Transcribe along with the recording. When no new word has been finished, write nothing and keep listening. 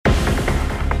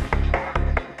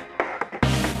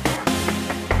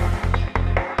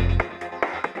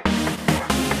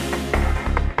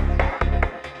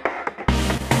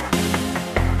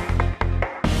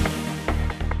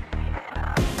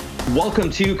Welcome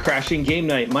to Crashing Game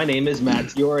Night. My name is Matt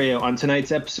Diorio. On tonight's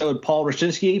episode, Paul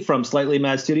Roshinsky from Slightly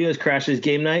Mad Studios crashes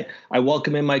Game Night. I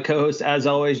welcome in my co-host, as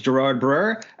always, Gerard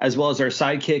Brewer, as well as our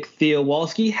sidekick, Theo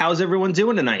Walski. How's everyone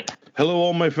doing tonight? Hello,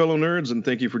 all my fellow nerds, and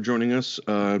thank you for joining us.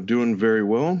 Doing very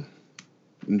well.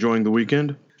 Enjoying the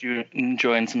weekend. You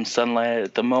enjoying some sunlight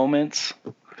at the moment?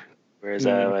 Whereas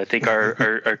I think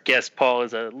our guest, Paul,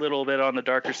 is a little bit on the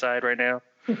darker side right now.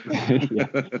 Yeah,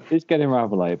 it's getting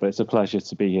rather late, but it's a pleasure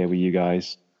to be here with you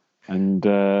guys. And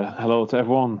hello to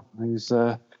everyone who's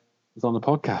on the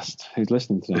podcast, who's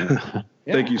listening tonight.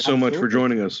 Thank you so much for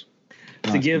joining us.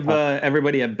 To give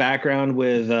everybody a background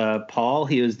with Paul,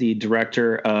 he was the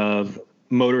director of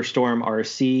MotorStorm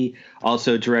RC,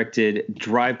 also directed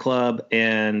Drive Club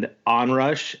and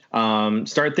Onrush.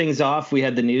 Start things off, we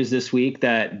had the news this week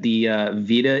that the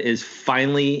Vita is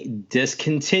finally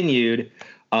discontinued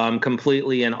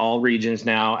completely in all regions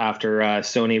now after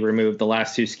Sony removed the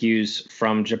last two SKUs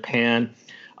from Japan.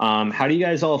 How do you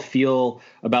guys all feel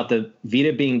about the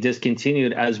Vita being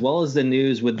discontinued, as well as the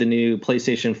news with the new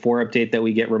PlayStation 4 update that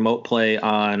we get remote play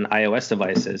on iOS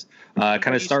devices?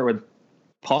 Kind of start with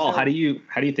Paul. How do you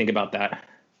think about that?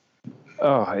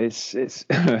 Oh, it's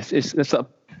a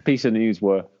piece of news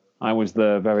where I was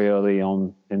there very early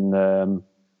on in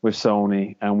with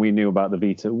Sony, and we knew about the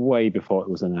Vita way before it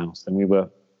was announced, and we were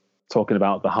talking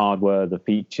about the hardware, the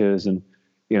features, and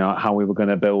how we were going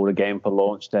to build a game for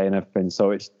launch day and everything.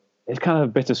 So it's kind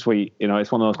of bittersweet. It's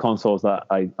one of those consoles that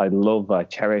I love, I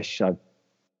cherish. I've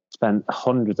spent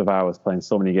hundreds of hours playing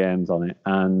so many games on it,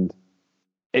 and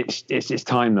it's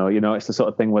time though. It's the sort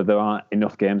of thing where there aren't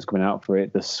enough games coming out for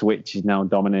it. The Switch is now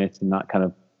dominating that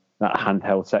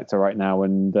handheld sector right now,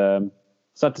 and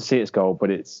sad to see it go,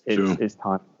 but it's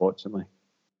time, unfortunately.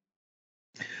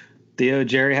 Theo,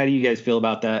 Jerry, how do you guys feel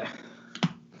about that?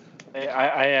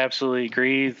 I absolutely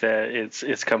agree that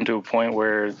it's come to a point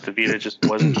where the Vita just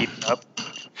wasn't keeping up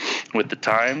with the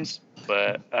times.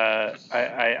 But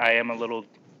I am a little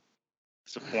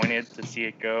disappointed to see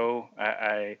it go.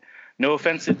 I no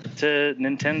offense to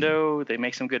Nintendo, they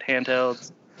make some good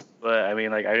handhelds, but I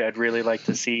mean, I'd really like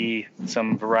to see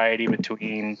some variety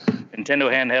between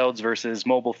Nintendo handhelds versus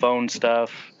mobile phone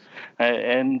stuff.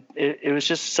 And it was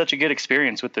just such a good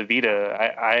experience with the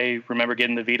Vita. I remember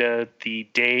getting the Vita the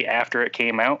day after it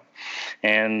came out,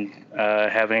 and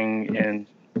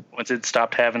once it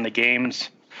stopped having the games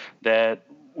that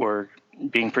were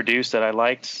being produced that I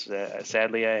liked,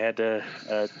 sadly I had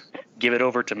to give it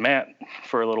over to Matt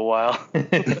for a little while.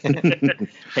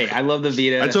 Hey, I love the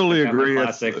Vita. I totally agree.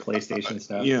 Classic PlayStation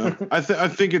stuff. Yeah, I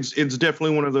think it's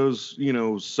definitely one of those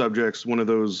subjects, one of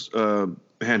those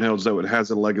handhelds that has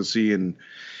a legacy, and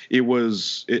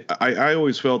I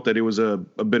always felt that it was a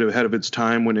bit ahead of its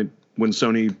time when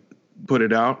Sony put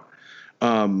it out.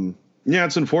 Yeah,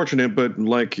 it's unfortunate, but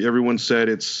like everyone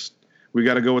said, we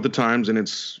got to go with the times, and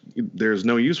there's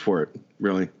no use for it,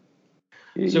 really.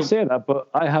 You say that, but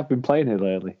I have been playing it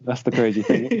lately. That's the crazy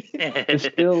thing. It's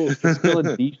still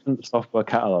a decent software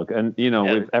catalog, and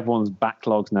with everyone's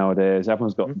backlogs nowadays,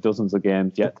 everyone's got dozens of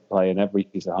games yet to play and every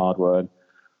piece of hardware. And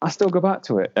I still go back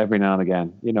to it every now and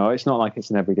again. It's not like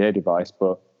it's an everyday device,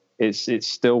 but it's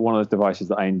still one of those devices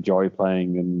that I enjoy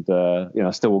playing, and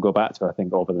I still will go back to, I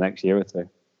think, over the next year or two.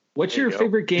 What's your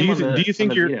favorite game do you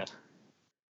think you're Vita?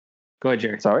 Go ahead,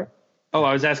 Jerry. Sorry? Oh,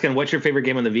 I was asking what your favorite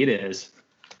game on the Vita is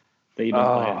that you've been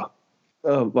playing.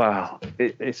 Oh, wow.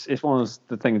 It's one of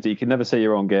the things that you can never say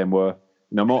your own game where,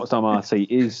 MotorStorm RC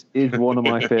is one of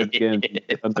my favorite games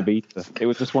on the Vita. It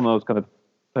was just one of those kind of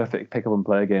perfect pick up and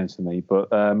play games for me.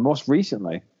 But most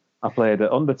recently, I played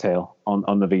Undertale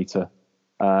on the Vita,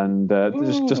 and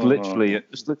just literally.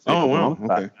 Oh wow!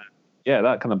 Okay. Yeah,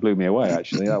 that kind of blew me away.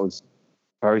 Actually, that was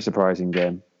a very surprising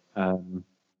game.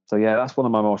 So yeah, that's one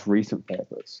of my most recent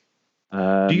favorites.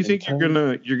 Do you think you're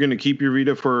gonna keep your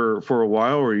Vita for a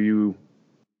while, or are you?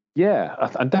 Yeah,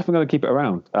 I'm definitely going to keep it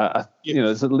around.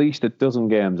 There's at least a dozen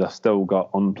games I've still got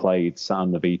unplayed sat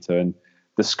on the Vita, and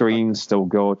the screen's still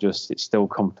gorgeous. It's still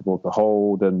comfortable to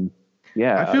hold, and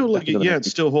yeah, I feel like it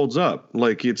still holds up.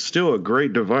 Like it's still a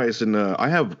great device, and I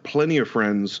have plenty of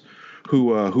friends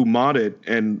who mod it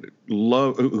and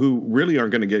who really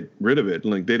aren't going to get rid of it.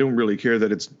 Like they don't really care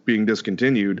that it's being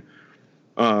discontinued,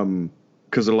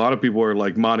 because a lot of people are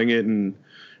like modding it and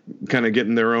kind of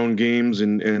getting their own games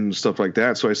and stuff like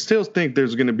that. So I still think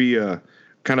there's going to be a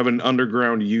kind of an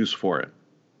underground use for it.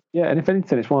 Yeah, and if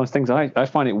anything, it's one of those things I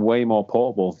find it way more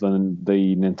portable than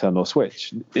the Nintendo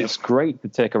Switch. It's great to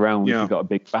take around if you've got a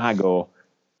big bag or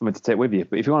something to take with you.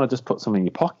 But if you want to just put something in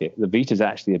your pocket, the Vita is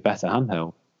actually a better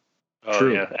handheld. Oh,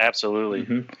 true. Yeah, absolutely.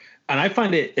 Mm-hmm. And I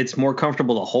find it's more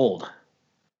comfortable to hold.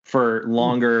 for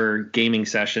longer gaming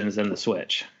sessions than the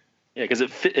Switch. Yeah, because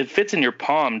it fits in your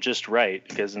palm just right.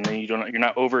 Because and then you're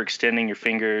not overextending your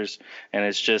fingers, and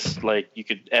it's just like you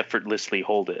could effortlessly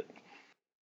hold it.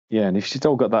 Yeah, and if she's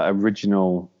still got that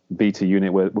original Vita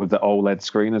unit with the OLED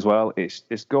screen as well,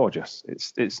 it's gorgeous.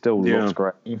 It still looks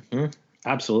great. Mm-hmm.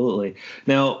 Absolutely.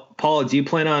 Now, Paul, do you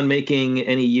plan on making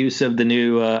any use of the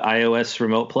new iOS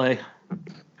Remote Play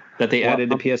that they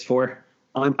added to PS4?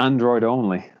 I'm Android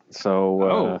only,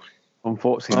 so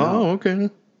unfortunately. Oh, okay.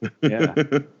 Yeah,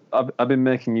 I've been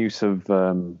making use of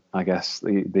I guess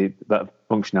that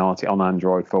functionality on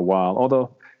Android for a while.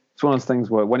 Although it's one of those things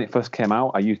where when it first came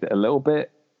out, I used it a little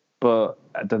bit, but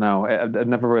I don't know. I've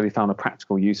never really found a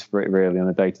practical use for it really on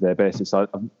a day-to-day basis. So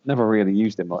I've never really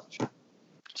used it much.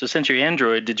 So since you're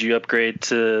Android, did you upgrade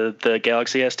to the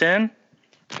Galaxy S10?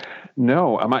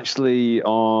 No, I'm actually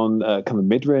on kind of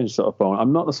mid-range sort of phone.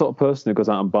 I'm not the sort of person who goes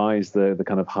out and buys the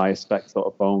kind of high spec sort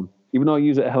of phone. Even though I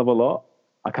use it a hell of a lot,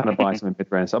 I kind of buy some in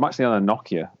mid-range. So I'm actually on a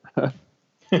Nokia.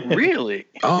 Really?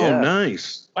 Oh, Yeah.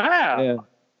 Nice. Wow. Yeah.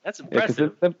 That's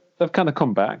impressive. They've kind of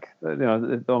come back.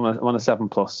 I'm on a 7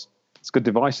 Plus. It's a good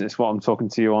device, and it's what I'm talking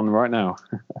to you on right now.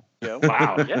 Yeah,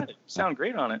 wow. Yeah, you sound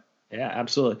great on it. Yeah,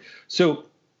 absolutely. So,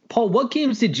 Paul, what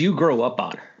games did you grow up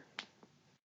on?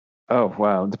 Oh,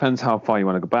 wow. It depends how far you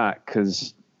want to go back,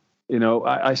 because,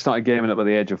 I started gaming up at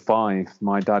the age of 5.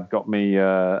 My dad got me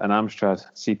an Amstrad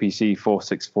CPC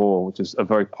 464, which is a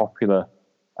very popular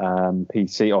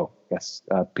PC,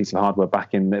 piece of hardware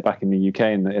back in the UK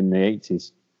in the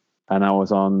 80s. And I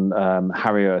was on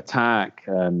Harrier Attack,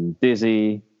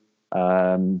 Dizzy,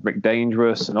 Rick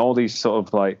Dangerous, and all these sort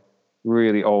of like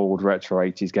really old retro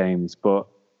 80s games. But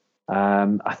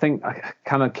I think I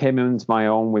kind of came into my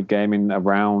own with gaming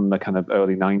around the kind of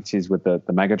early 90s with the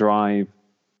Mega Drive,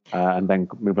 and then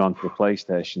moving on to the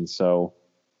PlayStation. So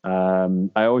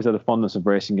I always had a fondness of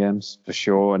racing games for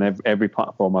sure, and every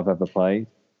platform I've ever played.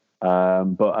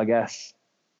 But I guess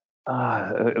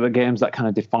the games that kind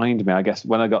of defined me, I guess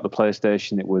when I got the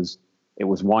PlayStation, it was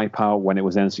Wipeout. When it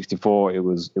was N64, it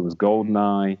was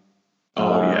GoldenEye.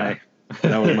 Oh yeah.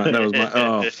 That was my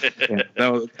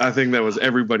I think that was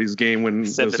everybody's game when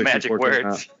Said the magic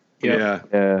words. Yeah.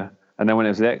 Yeah. And then when it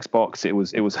was the Xbox, it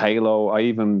was Halo.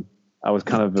 I was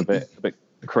kind of a bit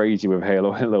crazy with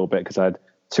Halo a little bit because I had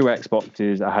 2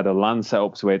 Xboxes. I had a LAN set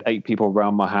up, so we had 8 people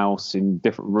around my house in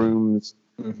different rooms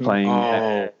playing.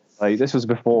 Like, this was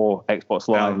before Xbox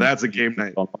Live. Now that's a game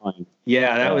night. Online.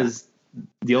 Yeah, that was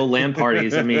the old LAN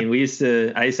parties. I mean, I used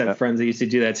to have friends that used to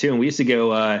do that too, and we used to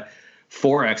go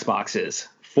 4 Xboxes,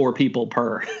 4 people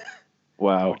per.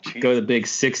 Wow. Go the big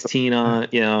 16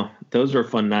 on, those were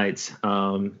fun nights.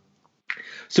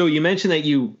 So you mentioned that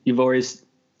you've always,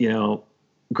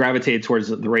 gravitated towards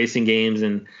the racing games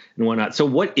and whatnot. So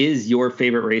what is your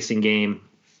favorite racing game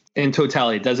in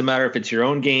totality? It doesn't matter if it's your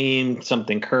own game,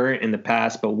 something current in the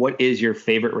past, but what is your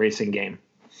favorite racing game?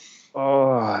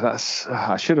 Oh,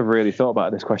 I should have really thought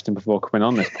about this question before coming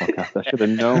on this podcast. I should have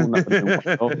known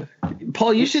that.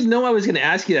 Paul, you should know I was going to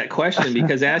ask you that question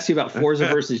because I asked you about Forza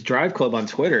versus Drive Club on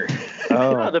Twitter.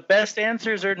 No, the best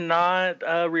answers are not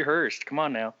rehearsed. Come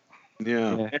on now.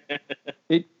 Yeah.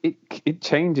 It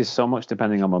changes so much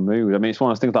depending on my mood. I mean, it's one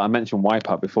of those things that I mentioned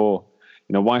Wipeout before.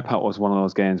 Wipeout was one of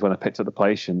those games when I picked up the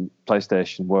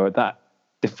PlayStation where that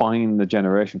defined the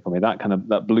generation for me.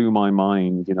 That blew my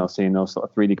mind, seeing those sort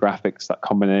of 3D graphics, that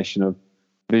combination of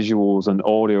visuals and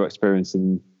audio experience,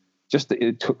 and just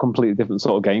it took completely different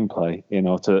sort of gameplay,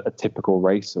 to a typical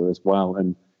racer as well.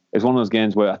 And it's one of those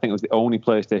games where I think it was the only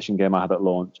PlayStation game I had at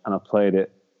launch, and I played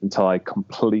it until I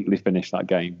completely finished that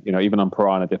game, even on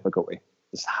Piranha difficulty.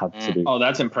 Just had to do. Oh,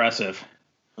 that's impressive.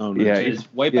 Oh, no. Yeah,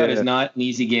 Wipeout is not an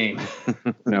easy game.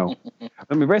 No.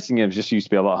 I mean, racing games just used to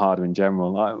be a lot harder in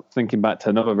general. I'm thinking back to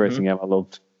another racing game I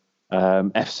loved,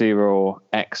 F-Zero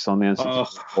X on the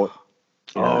N64.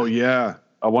 Oh, yeah.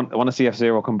 I want to see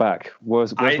F-Zero come back.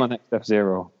 Where's my next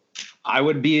F-Zero? I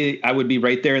would be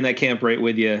right there in that camp right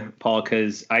with you, Paul,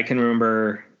 because I can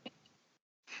remember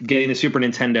getting the Super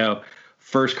Nintendo.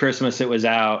 First Christmas it was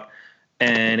out,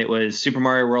 and it was Super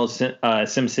Mario World,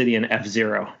 SimCity, and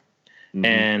F-Zero. Mm-hmm.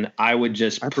 And I would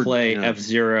just play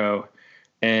F-Zero,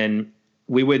 and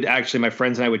we would actually, my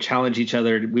friends and I would challenge each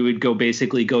other. We would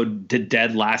basically go to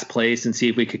dead last place and see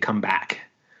if we could come back.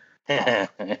 And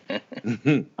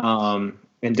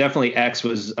definitely X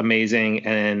was amazing,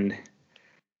 and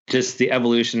just the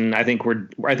evolution. I think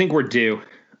we're due.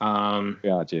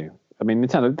 Yeah, due. I mean,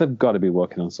 Nintendo, they've got to be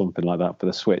working on something like that for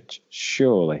the Switch,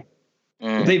 surely.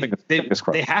 They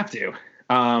have to.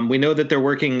 We know that they're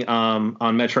working on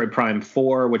Metroid Prime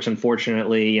 4, which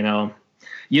unfortunately,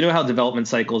 you know how development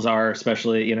cycles are,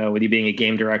 especially, you know, with you being a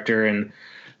game director and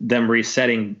them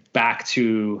resetting back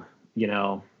to, you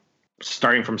know,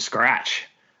 starting from scratch.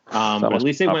 But at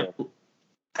least they went,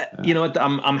 you know what,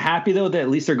 I'm happy though that at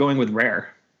least they're going with Rare,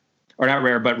 or not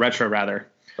Rare, but Retro rather.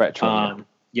 Retro.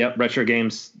 Yep. Retro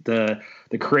Games, the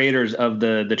creators of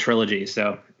the trilogy.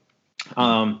 So,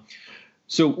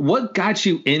 so what got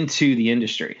you into the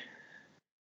industry?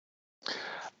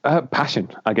 Passion,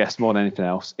 I guess, more than anything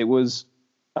else. It was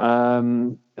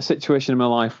a situation in my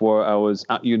life where I was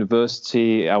at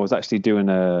university. I was actually doing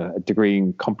a degree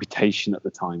in computation at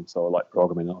the time, so like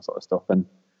programming and all sort of stuff. And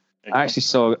I actually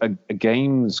saw a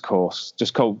games course,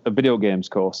 just called a video games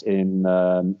course in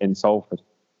Salford,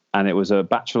 and it was a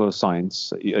Bachelor of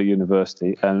Science at a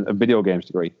university and a video games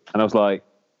degree. And I was like,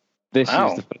 "This is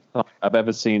the first time I've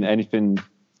ever seen anything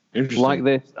like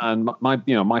this." And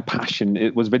my passion,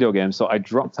 it was video games. So I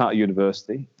dropped out of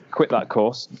university, quit that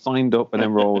course, signed up, and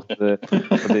enrolled for the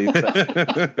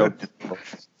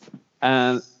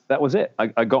and that was it.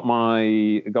 I got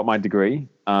my degree.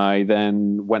 I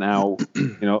then went out,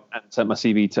 and sent my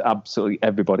CV to absolutely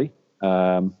everybody.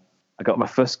 I got my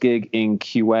first gig in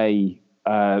QA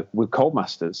with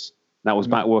Codemasters. That was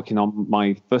back working on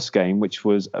my first game, which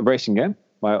was a racing game,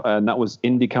 and that was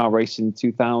IndyCar Racing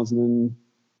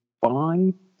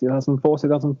 2004,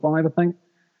 2005, I think.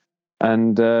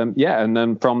 And and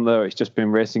then from there, it's just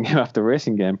been racing game after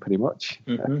racing game, pretty much.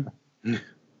 Mm-hmm.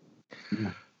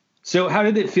 So how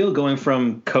did it feel going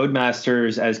from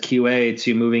Codemasters as QA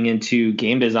to moving into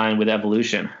game design with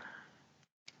Evolution?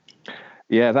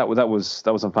 Yeah, that was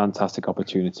a fantastic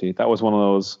opportunity. That was one of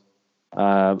those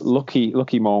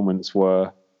lucky moments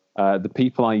where the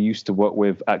people I used to work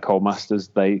with at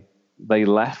Codemasters, they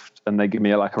left and they gave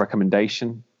me like a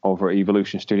recommendation over at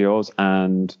Evolution Studios.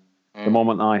 And the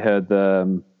moment I heard they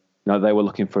were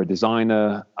looking for a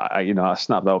designer, I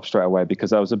snapped that up straight away,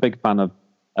 because I was a big fan of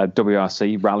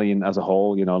WRC rallying as a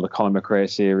whole. The Colin McRae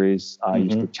series. I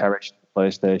used to cherish the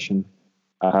PlayStation.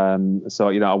 So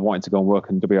I wanted to go and work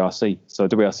on WRC. So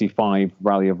WRC 5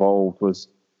 Rally Evolved was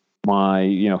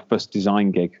my first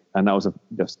design gig, and that was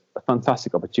just a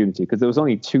fantastic opportunity, because there was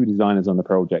only 2 designers on the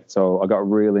project. So I got a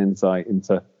real insight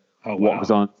into what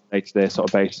was on a day-to-day sort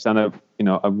of basis, and a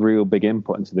real big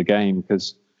input into the game,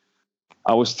 because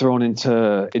I was thrown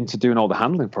into doing all the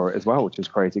handling for it as well, which was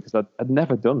crazy, because I'd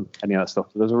never done any of that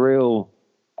stuff. So there's a real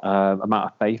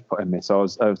amount of faith put in me. So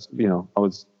I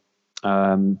was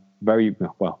very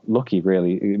lucky,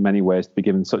 really, in many ways, to be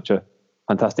given such a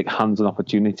fantastic hands-on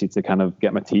opportunity to kind of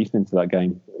get my teeth into that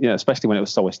game. Especially when it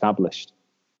was so established.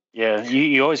 Yeah,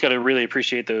 you always got to really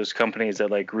appreciate those companies that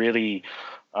really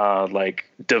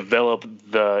develop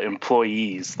the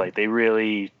employees. Like, they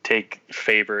really take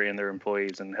favor in their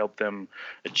employees and help them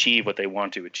achieve what they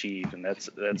want to achieve, and that's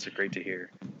great to hear.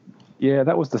 Yeah,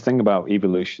 that was the thing about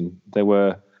Evolution. They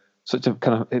were such a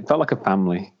it felt like a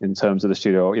family in terms of the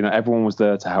studio. Everyone was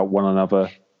there to help one another.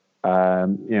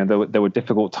 There were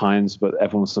difficult times, but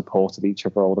everyone supported each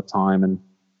other all the time. And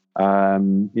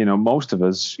most of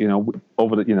us,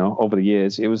 over the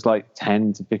years, it was like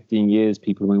 10 to 15 years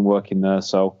people have been working there.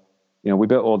 So, we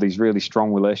built all these really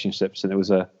strong relationships, and it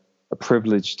was a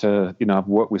privilege to, have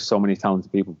worked with so many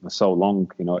talented people for so long,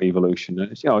 Evolution.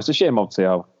 And it's a shame, obviously,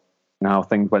 how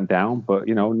things went down, but,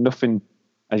 nothing,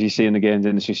 as you see in the games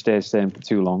industry, stays the same for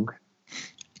too long.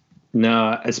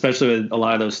 No, especially with a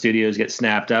lot of those studios get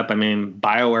snapped up. I mean,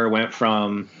 BioWare went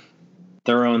from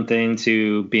their own thing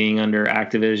to being under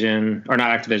Activision, or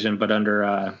not Activision, but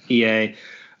under EA.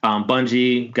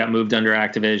 Bungie got moved under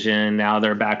Activision. Now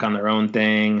they're back on their own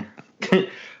thing.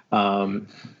 Yeah,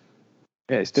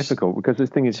 it's difficult, because the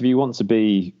thing is, if you want to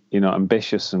be,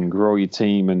 ambitious and grow your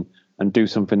team and do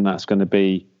something that's going to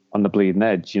be on the bleeding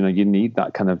edge, you need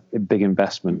that kind of big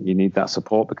investment. You need that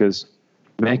support, because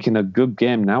making a good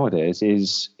game nowadays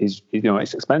is it's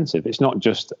expensive. It's not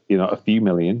just a few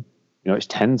million. It's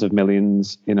tens of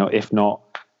millions. If not,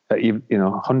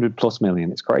 100+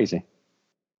 million. It's crazy.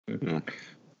 Mm-hmm.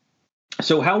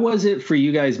 So how was it for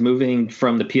you guys moving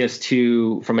from the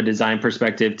PS2 from a design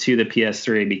perspective to the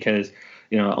PS3? Because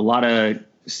a lot of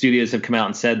studios have come out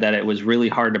and said that it was really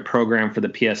hard to program for the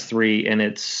PS3 in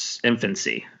its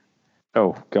infancy.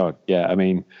 Oh God, yeah. I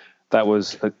mean, that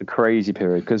was a crazy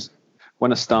period, because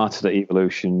when I started at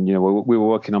Evolution, we were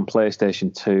working on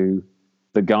PlayStation 2.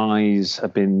 The guys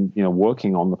have been,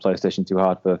 working on the PlayStation 2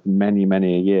 hardware for many,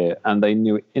 many a year, and they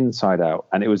knew it inside out.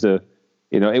 And it was it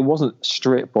wasn't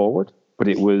straightforward, but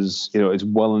it was, it's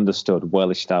well understood,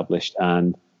 well established,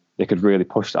 and they could really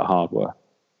push that hardware.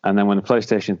 And then when the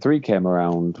PlayStation 3 came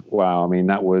around, wow, I mean,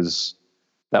 that was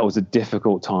a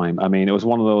difficult time. I mean, it was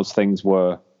one of those things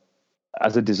where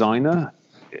as a designer,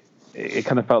 it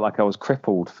kind of felt like I was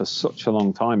crippled for such a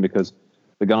long time because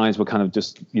the guys were kind of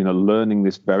just, learning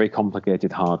this very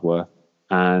complicated hardware.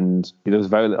 And there was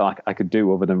very little I could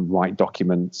do other than write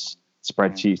documents,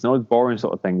 spreadsheets, and all those boring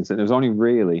sort of things. And it was only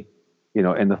really,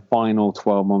 in the final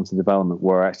 12 months of development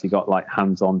where I actually got like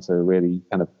hands-on to really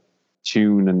kind of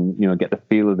tune and, get the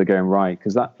feel of the game right.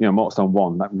 Because that, Motorstorm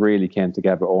 1, that really came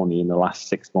together only in the last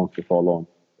 6 months before launch.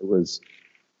 It was,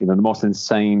 the most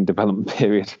insane development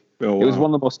period. Oh, wow. It was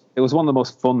one of the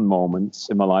most fun moments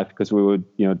in my life because we were,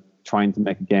 trying to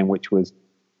make a game which was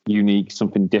unique,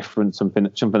 something different,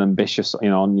 something ambitious,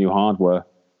 on new hardware.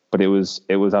 But it was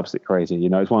absolutely crazy.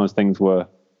 It's one of those things where,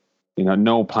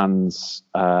 no plans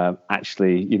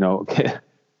actually, kind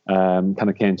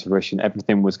of came to fruition.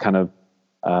 Everything was kind of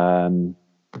done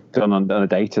on a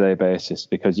day-to-day basis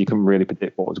because you couldn't really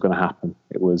predict what was going to happen.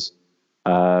 It was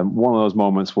one of those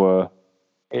moments where,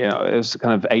 it was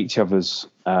kind of 8 of us,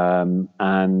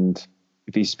 and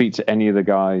if you speak to any of the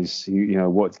guys who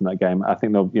worked in that game, I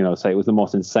think they'll say it was the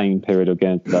most insane period of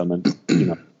game development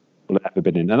we've ever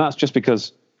been in, and that's just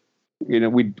because no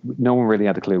one really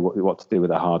had a clue what to do with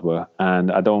that hardware, and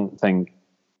I don't think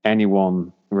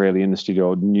anyone really in the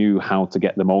studio knew how to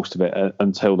get the most of it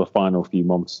until the final few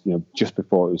months, just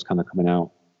before it was kind of coming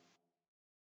out.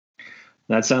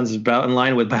 That sounds about in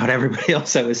line with about everybody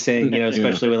else I was saying,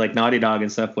 especially with like Naughty Dog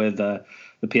and stuff with the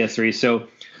PS3. So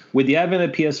with the advent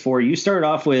of PS4, you started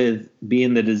off with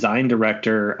being the design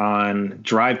director on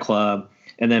Drive Club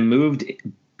and then moved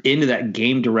into that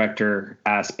game director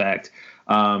aspect.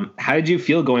 How did you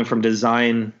feel going from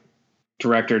design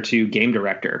director to game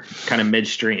director kind of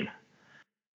midstream?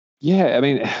 Yeah, I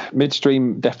mean,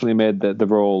 midstream definitely made the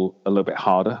role a little bit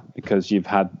harder because you've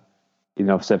had,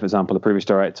 say, for example, the previous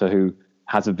director who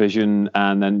has a vision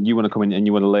and then you want to come in and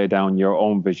you want to lay down your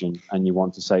own vision and you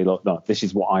want to say, look, no, this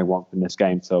is what I want from this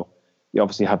game. So you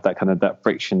obviously have that kind of that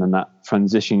friction and that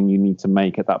transition you need to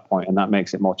make at that point, and that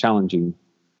makes it more challenging.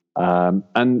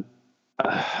 And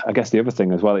I guess the other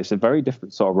thing as well, it's a very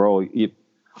different sort of role.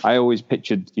 I always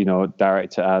pictured,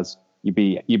 director as you'd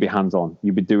be hands-on.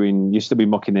 You'd still be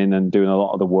mucking in and doing a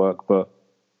lot of the work, but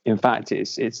in fact,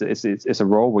 it's a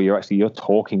role where you're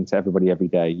talking to everybody every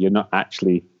day. You're not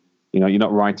actually, you're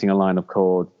not writing a line of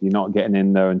code. You're not getting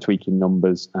in there and tweaking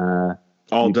numbers.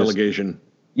 All delegation.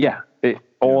 It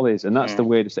all is, and that's the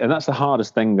weirdest, and that's the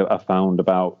hardest thing that I found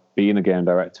about being a game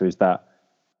director is that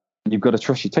you've got to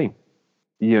trust your team.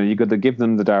 You've got to give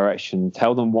them the direction,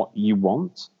 tell them what you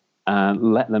want,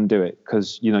 and let them do it.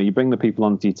 Because you bring the people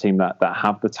onto your team that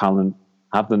have the talent,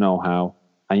 have the know-how,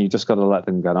 and you just got to let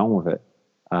them get on with it.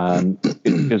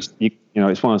 Because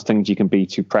it's one of those things you can be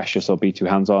too precious or be too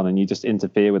hands-on, and you just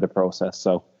interfere with the process.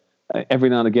 So every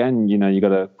now and again, you got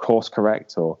to course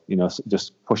correct or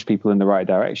just push people in the right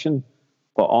direction.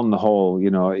 But on the whole,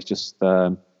 it's just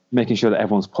making sure that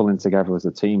everyone's pulling together as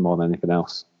a team more than anything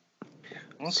else.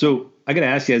 So I got to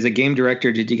ask you, as a game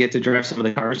director, did you get to drive some of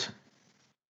the cars?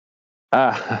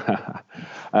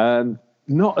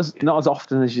 Not as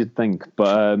often as you'd think,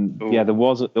 but there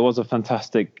was a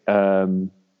fantastic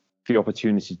few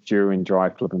opportunities during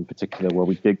Drive Club in particular where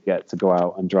we did get to go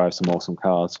out and drive some awesome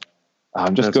cars.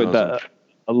 Just good awesome. That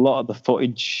a lot of the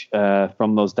footage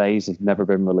from those days has never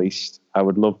been released. I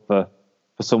would love for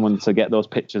someone to get those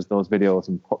pictures, those videos,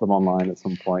 and put them online at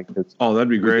some point. Oh, that'd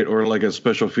be great. Or like a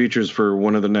special features for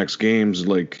one of the next games,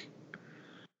 like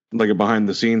a behind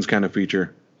the scenes kind of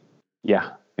feature. Yeah.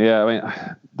 I mean,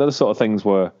 those are sort of things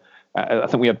where I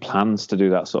think we had plans to do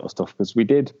that sort of stuff because we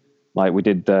did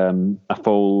a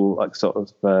full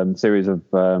series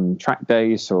of track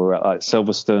days. So we're at like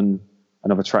Silverstone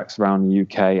and other tracks around the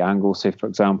UK, Anglesey, for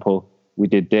example. We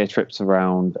did day trips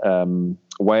around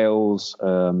Wales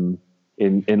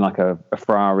in like a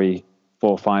Ferrari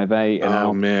 458.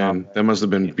 Oh man, that must have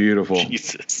been beautiful.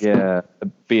 Jesus. Yeah, a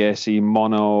BAC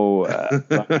Mono,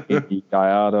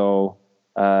 Gallardo.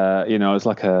 It's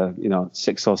like a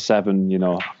 6 or 7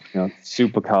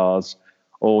 supercars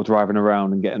all driving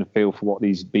around and getting a feel for what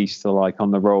these beasts are like on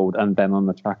the road and then on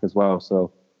the track as well.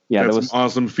 So yeah, that's there was some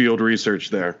awesome field research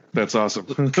there. That's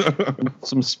awesome.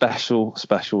 Some special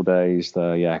days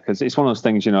there, yeah, because it's one of those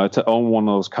things, to own one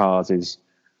of those cars is,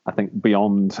 I think,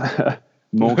 beyond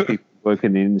most people work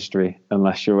in the industry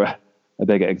unless you're a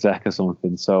big exec or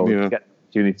something. So to get the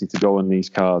opportunity to go on these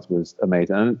cars was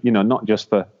amazing, and not just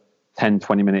for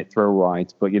 10-20 minute thrill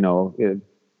rides, but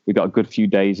we got a good few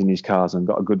days in these cars and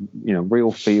got a good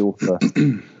real feel for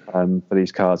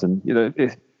these cars. And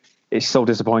it's so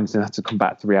disappointing to have to come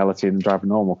back to reality and drive a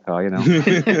normal car.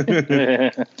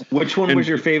 Which one was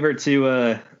your favorite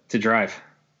to drive?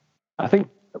 I think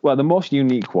well, the most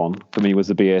unique one for me was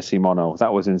the BAC Mono.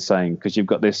 That was insane because you've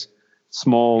got this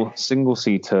small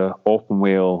single-seater open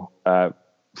wheel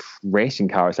racing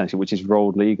car essentially, which is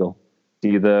road legal.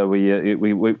 Either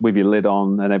with your lid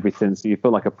on and everything, so you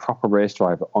feel like a proper race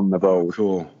driver on the road. Oh,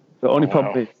 cool. The only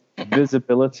problem is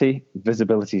visibility.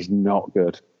 Visibility is not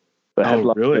good. The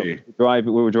headlights, really? We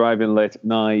were driving late at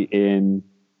night in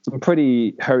some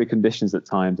pretty hairy conditions at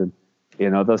times, and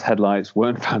those headlights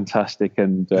weren't fantastic,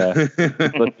 and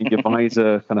your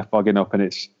visor kind of fogging up, and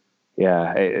it's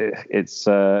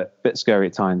a bit scary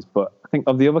at times. But I think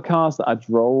of the other cars that I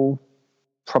drove,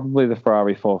 probably the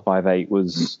Ferrari 458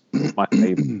 was my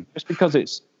favorite, just because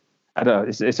it's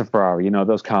a Ferrari.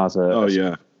 Those cars are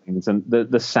things, and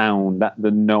the sound,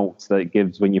 the notes that it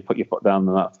gives when you put your foot down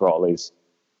on that throttle is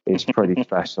pretty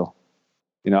special.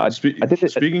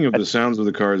 Speaking of the sounds of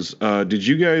the cars, did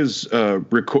you guys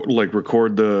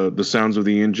record the sounds of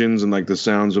the engines and like the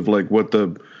sounds of like what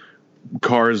the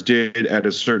cars did at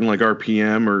a certain like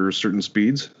RPM or certain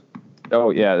speeds? Oh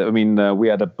yeah, I mean we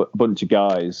had a bunch of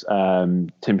guys,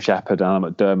 Tim Shepard and Alan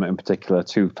McDermott in particular,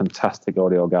 two fantastic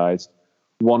audio guys.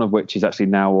 One of which is actually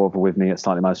now over with me at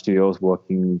Slightly Mad Studios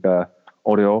working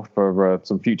audio for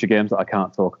some future games that I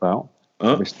can't talk about.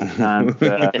 And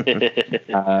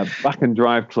back in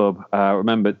Drive Club,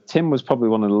 remember Tim was probably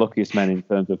one of the luckiest men in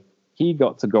terms of he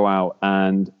got to go out,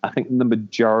 and I think the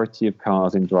majority of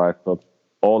cars in Drive Club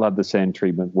all had the same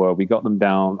treatment where we got them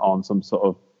down on some sort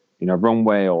of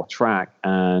runway or track,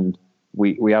 and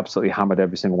we absolutely hammered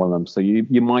every single one of them. So you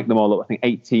mic them all up. I think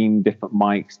 18 different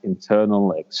mics,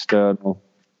 internal, external.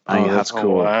 Oh, that's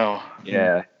cool. Wow.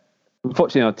 Yeah.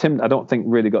 Unfortunately, Tim, I don't think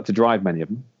really got to drive many of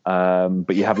them.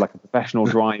 But you have like a professional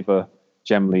driver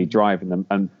generally driving them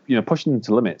and pushing them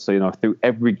to limits. So through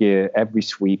every gear, every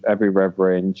sweep, every rev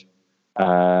range,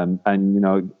 and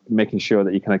making sure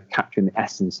that you're kind of capturing the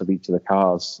essence of each of the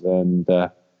cars. And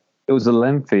it was a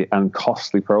lengthy and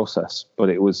costly process, but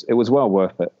it was well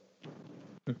worth it.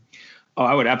 Oh,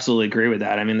 I would absolutely agree with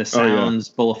that. I mean, the sounds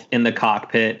both in the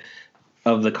cockpit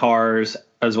of the cars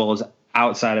as well as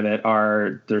outside of it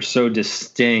they're so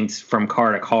distinct from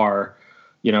car to car,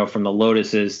 from the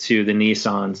Lotuses to the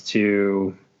Nissans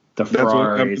to the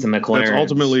Ferraris and McLarens. That's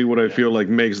ultimately what I feel like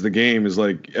makes the game is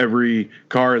like every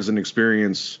car is an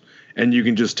experience, and you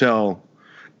can just tell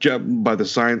by the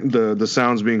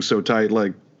sounds being so tight,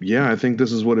 like, yeah, I think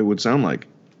this is what it would sound like.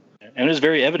 And it was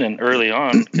very evident early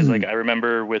on because like I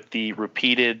remember with the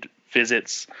repeated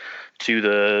visits to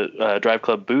the Drive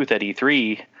Club booth at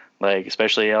E3, like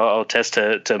especially I'll attest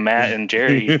to Matt and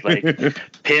Jerry, like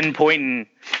pinpointing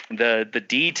the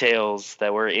details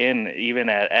that were in even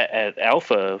at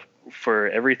Alpha for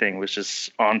everything was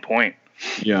just on point.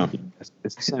 Yeah,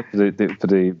 it's the same for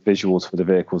the visuals for the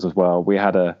vehicles as well. We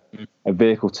had a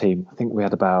vehicle team. I think we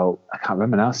had about, I can't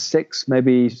remember now, 6,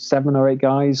 maybe 7 or 8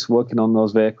 guys working on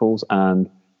those vehicles, and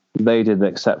they did an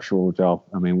exceptional job.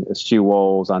 I mean, Stu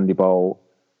Walls, Andy Bolt,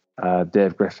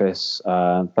 Dave Griffiths,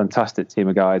 fantastic team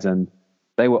of guys, and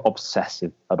they were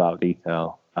obsessive about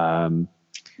detail.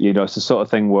 It's the sort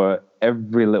of thing where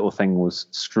every little thing was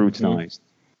scrutinized.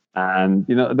 And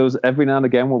there was every now and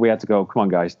again where we had to go, come on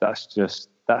guys, that's just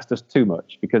too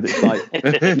much, because it's like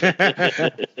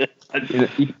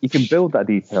you can build that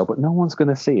detail, but no one's going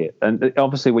to see it. And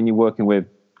obviously when you're working with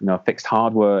fixed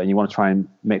hardware and you want to try and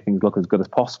make things look as good as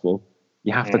possible,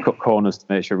 you have to cut corners to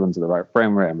make sure it runs at the right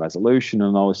frame rate and resolution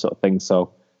and all this sort of thing.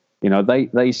 So they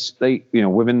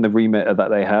within the remit that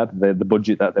they had, the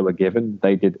budget that they were given,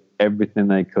 they did everything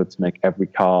they could to make every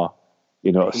car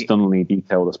as stunningly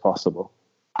detailed as possible.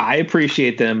 I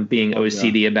appreciate them being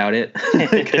OCD about it,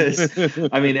 because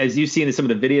I mean, as you've seen in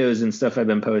some of the videos and stuff I've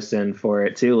been posting for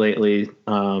it too lately,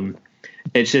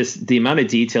 it's just the amount of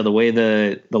detail, the way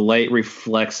the light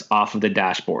reflects off of the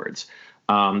dashboards,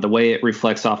 the way it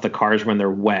reflects off the cars when they're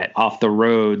wet, off the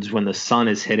roads when the sun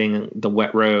is hitting the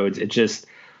wet roads. It just,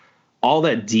 all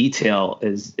that detail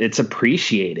it's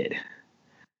appreciated.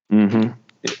 Mm-hmm.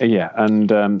 Yeah, and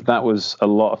that was a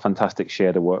lot of fantastic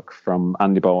shader work from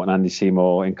Andy Bolt and Andy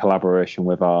Seymour in collaboration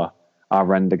with our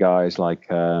render guys like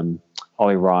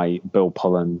Ollie Wright, Bill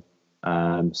Pullen,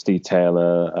 Steve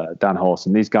Taylor, Dan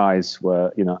Horson. These guys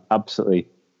were, absolutely,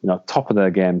 top of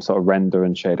their game, sort of render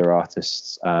and shader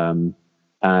artists. And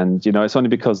it's only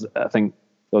because I think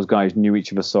those guys knew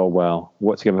each other so well,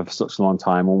 worked together for such a long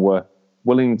time, and were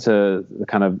willing to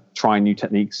kind of try new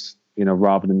techniques,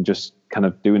 rather than just kind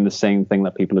of doing the same thing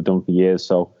that people have done for years.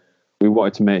 So we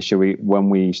wanted to make sure when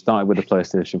we started with the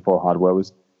PlayStation 4 hardware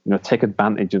was, take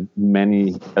advantage of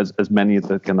as many of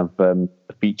the kind of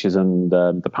features and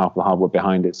the powerful hardware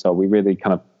behind it. So we really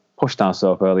kind of pushed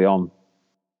ourselves early on.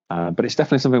 But it's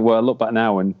definitely something where I look back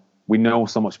now and we know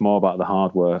so much more about the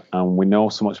hardware and we know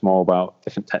so much more about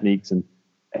different techniques. And,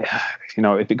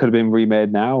 if it could have been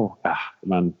remade now,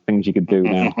 man, things you could do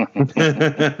now.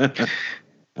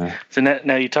 So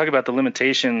now you talk about the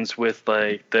limitations with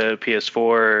like the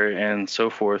PS4 and so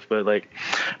forth, but like,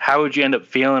 how would you end up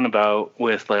feeling about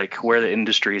with like where the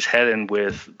industry is heading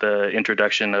with the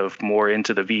introduction of more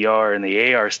into the VR and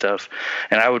the AR stuff?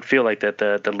 And I would feel like that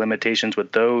the limitations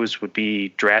with those would be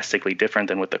drastically different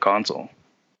than with the console.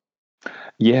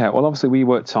 Yeah, well, obviously we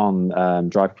worked on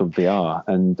Drive Club VR,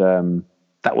 and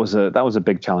that was a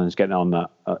big challenge getting on that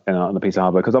on the piece of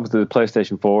hardware, because obviously the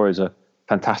PlayStation 4 is a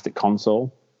fantastic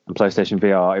console. And PlayStation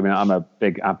VR, I mean, I'm a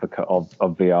big advocate of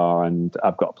VR, and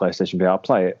I've got PlayStation VR. I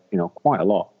play it, quite a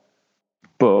lot.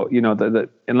 But,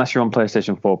 unless you're on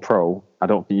PlayStation 4 Pro, I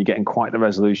don't think you're getting quite the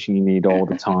resolution you need all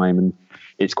the time. And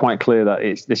it's quite clear that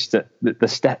it's the step,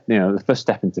 the first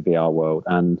step into VR world.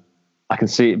 And I can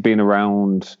see it being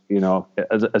around,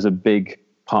 as a big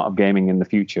part of gaming in the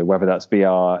future, whether that's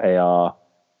VR, AR,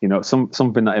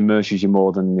 something that immerses you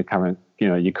more than your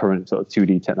current sort of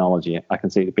 2D technology. I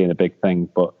can see it being a big thing.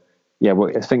 But yeah,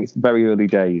 I think it's very early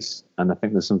days, and I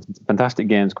think there's some fantastic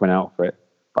games coming out for it.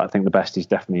 But I think the best is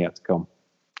definitely yet to come.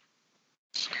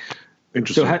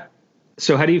 Interesting.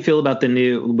 So how do you feel about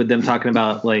with them talking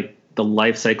about like the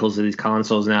life cycles of these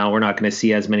consoles now? We're not going to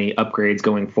see as many upgrades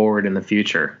going forward in the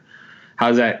future.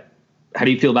 How do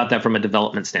you feel about that from a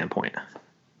development standpoint?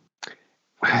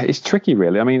 It's tricky,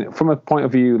 really. I mean, from a point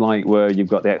of view like where you've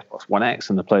got the Xbox One X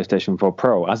and the PlayStation 4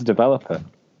 Pro, as a developer,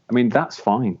 I mean, that's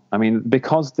fine. I mean,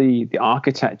 because the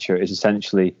architecture is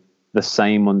essentially the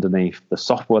same underneath, the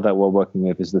software that we're working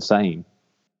with is the same.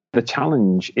 The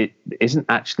challenge, it isn't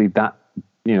actually that,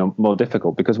 more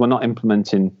difficult, because we're not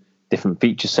implementing different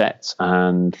feature sets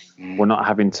and we're not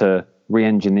having to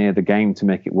re-engineer the game to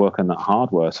make it work on that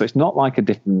hardware. So it's not like a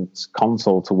different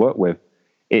console to work with.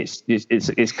 It's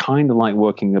kind of like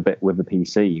working a bit with the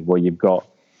PC, where you've got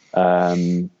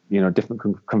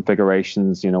different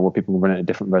configurations, where people can run it at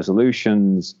different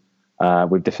resolutions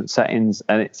with different settings,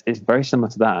 and it's very similar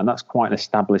to that, and that's quite an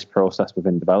established process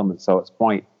within development, so it's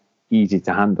quite easy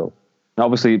to handle. And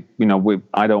obviously,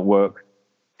 I don't work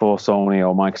for Sony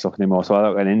or Microsoft anymore, so I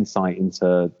don't get an insight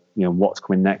into what's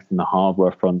coming next in the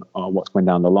hardware front or what's going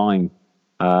down the line.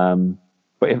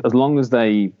 But as long as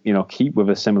they, keep with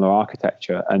a similar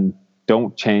architecture and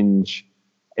don't change,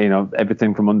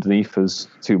 everything from underneath us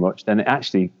too much, then it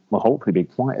actually will hopefully be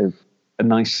quite a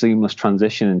nice seamless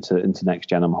transition into next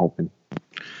gen, I'm hoping.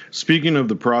 Speaking of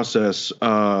the process,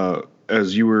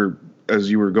 as you were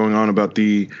going on about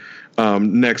the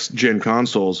next gen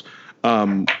consoles,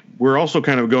 we're also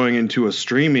kind of going into a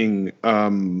streaming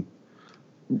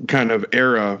kind of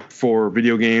era for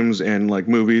video games and like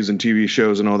movies and TV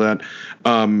shows and all that.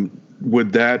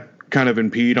 Would that kind of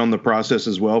impede on the process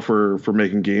as well for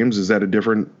making games? Is that a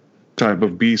different type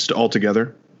of beast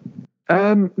altogether?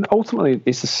 Ultimately,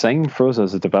 it's the same for us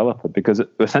as a developer, because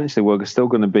essentially we're still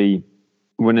going to be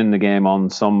running the game on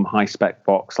some high spec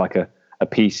box like a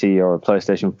PC or a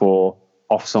PlayStation 4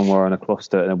 off somewhere in a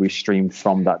cluster, and we stream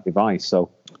from that device. So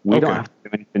we don't have to do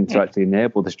anything to actually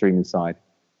enable the streaming side.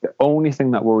 The only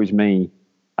thing that worries me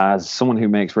as someone who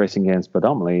makes racing games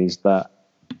predominantly is that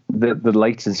the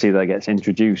latency that gets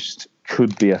introduced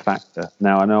could be a factor.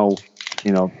 Now, I know,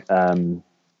 these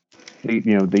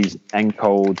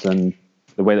encodes and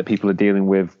the way that people are dealing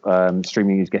with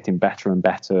streaming is getting better and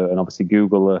better. And obviously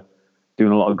Google are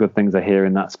doing a lot of good things I hear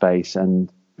in that space.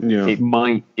 And it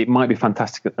might be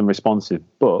fantastic and responsive.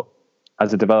 But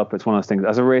as a developer, it's one of those things.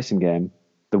 As a racing game,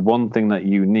 the one thing that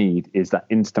you need is that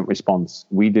instant response.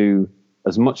 We do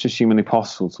as much as humanly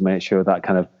possible to make sure that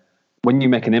kind of when you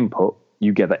make an input,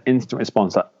 you get that instant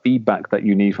response, that feedback that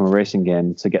you need from a racing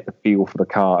game to get the feel for the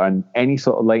car. And any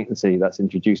sort of latency that's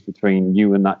introduced between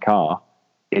you and that car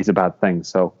is a bad thing.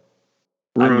 So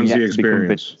ruins the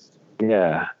experience.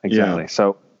 Yeah, exactly. Yeah.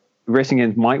 So racing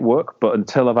games might work, but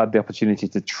until I've had the opportunity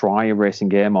to try a racing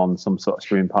game on some sort of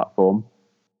streaming platform,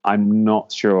 I'm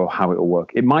not sure how it will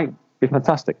work. It might be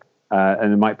fantastic,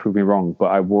 and it might prove me wrong, but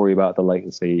I worry about the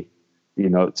latency,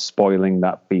 spoiling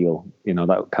that feel,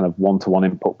 that kind of one-to-one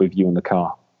input with you in the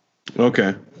car.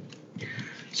 Okay.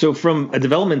 So from a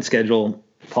development schedule,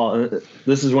 Paul,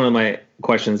 this is one of my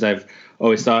questions I've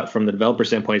always thought from the developer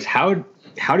standpoint is how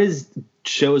does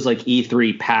shows like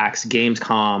E3, PAX,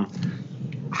 Gamescom,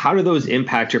 how do those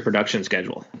impact your production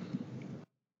schedule?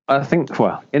 I think,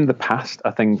 in the past,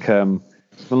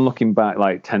 when looking back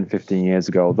like 10, 15 years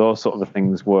ago, those sort of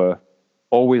things were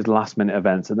always last minute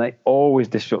events and they always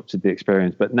disrupted the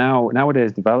experience. But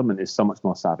nowadays development is so much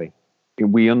more savvy.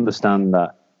 We understand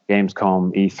that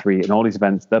Gamescom, E3, and all these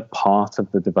events, they're part of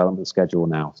the development schedule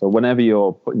now. So whenever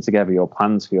you're putting together your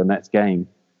plans for your next game,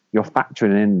 you're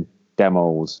factoring in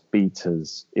demos,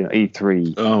 betas,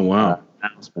 E3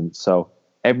 announcements. So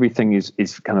everything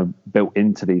is kind of built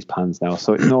into these plans now.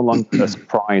 So it's no longer a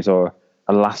surprise or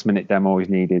a last minute demo is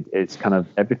needed. It's kind of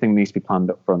everything needs to be planned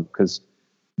up front because,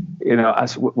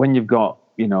 when you've got,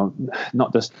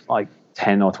 not just like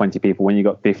 10 or 20 people, when you've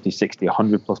got 50, 60,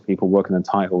 100 plus people working on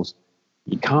titles,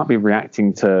 you can't be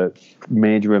reacting to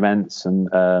major events and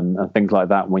things like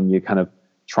that when you're kind of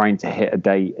trying to hit a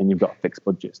date and you've got fixed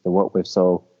budgets to work with.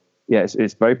 So yeah,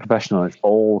 it's very professional. It's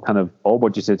all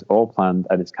budgeted, all planned,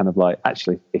 and it's kind of like,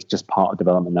 actually, it's just part of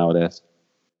development nowadays.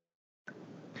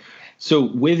 So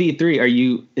with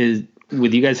E3,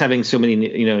 with you guys having so many,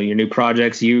 your new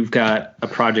projects, you've got a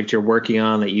project you're working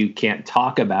on that you can't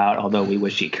talk about, although we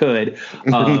wish you could.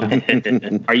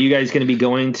 Are you guys going to be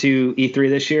going to E3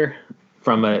 this year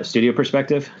from a studio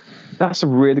perspective? That's a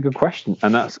really good question.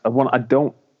 And that's one I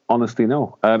don't honestly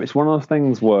know. It's one of those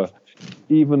things where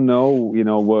even though,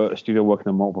 we're a studio working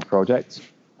on multiple projects,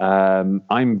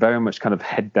 I'm very much kind of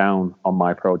head down on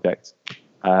my project.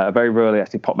 I very rarely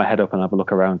actually pop my head up and have a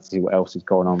look around to see what else is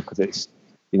going on because it's,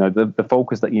 the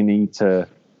focus that you need to,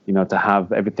 to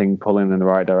have everything pulling in the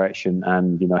right direction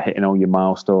and, hitting all your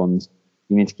milestones.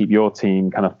 You need to keep your team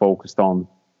kind of focused on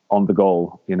the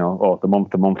goal, or the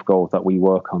month-to-month goals that we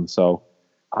work on. So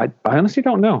I honestly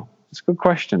don't know. It's a good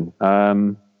question.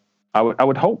 I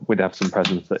would hope we'd have some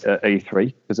presence at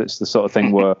E3 because it's the sort of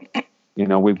thing where,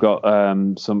 we've got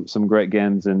some great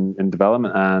games in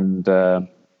development and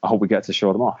I hope we get to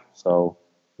show them off. So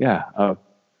yeah,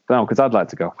 no, because I'd like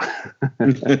to go,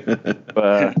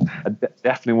 but I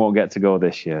definitely won't get to go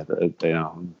this year.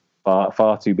 I'm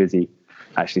far too busy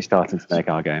actually starting to make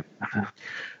our game.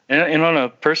 And on a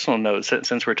personal note,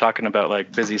 since we're talking about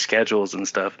like busy schedules and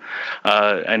stuff,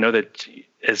 I know that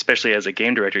especially as a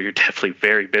game director, you're definitely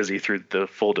very busy through the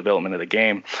full development of the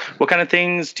game. What kind of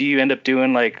things do you end up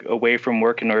doing like away from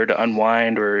work in order to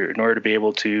unwind or in order to be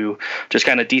able to just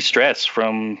kind of de-stress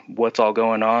from what's all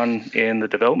going on in the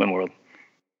development world?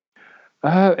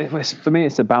 For me,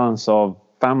 it's a balance of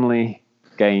family,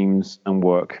 games, and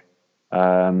work. So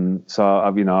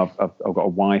I've got a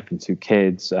wife and 2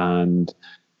 kids, and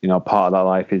part of that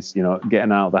life is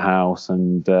getting out of the house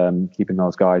and keeping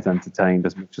those guys entertained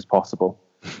as much as possible.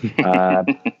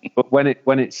 But when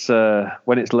it's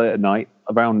late at night,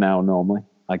 around now normally,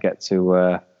 I get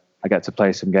to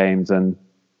play some games, and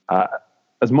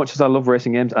as much as I love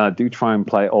racing games, and I do try and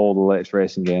play all the latest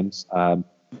racing games,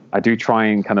 I do try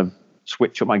and kind of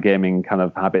switch up my gaming kind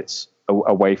of habits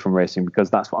away from racing because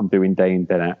that's what I'm doing day in,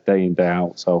 day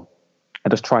out. So I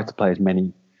just try to play as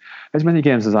many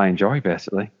games as I enjoy,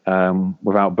 basically,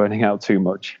 without burning out too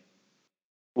much.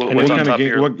 What kind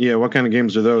of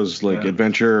games are those? Like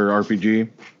adventure, RPG?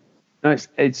 No,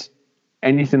 it's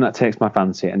anything that takes my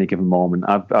fancy at any given moment.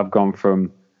 I've gone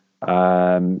from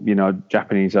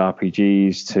Japanese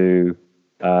RPGs to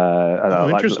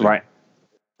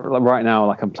right now,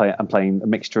 like I'm playing a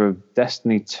mixture of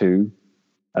Destiny 2,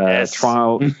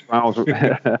 Trials,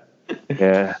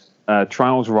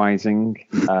 Trials Rising.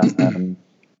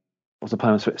 Also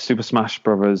playing Super Smash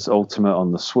Brothers Ultimate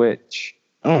on the Switch.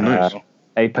 Oh, nice.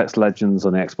 Apex Legends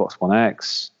on the Xbox One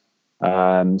X.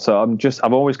 So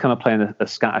I'm always kind of playing a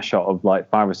scatter shot of like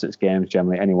 5 or 6 games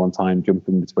generally at any one time,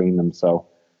 jumping between them. So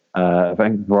I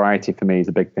think variety for me is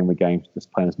a big thing with games,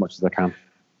 just playing as much as I can.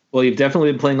 Well, you've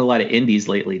definitely been playing a lot of indies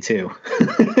lately too.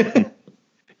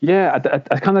 Yeah,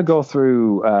 I kind of go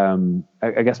through,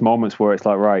 I guess, moments where it's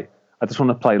like, right, I just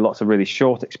want to play lots of really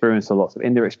short experiences, lots of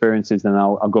indie experiences, and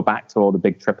I'll go back to all the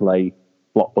big AAA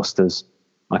blockbusters.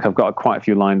 Like I've got quite a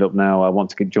few lined up now I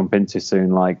want to jump into soon,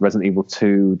 like Resident Evil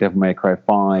 2, Devil May Cry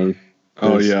 5.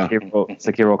 Oh, yeah.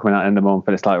 Sekiro coming out in the month,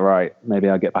 but it's like, right, maybe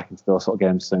I'll get back into those sort of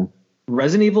games soon.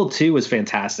 Resident Evil 2 was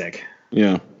fantastic.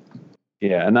 Yeah.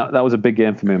 Yeah, and that was a big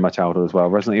game for me in my childhood as well.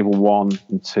 Resident Evil 1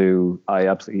 and 2, I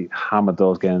absolutely hammered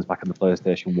those games back on the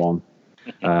PlayStation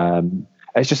 1.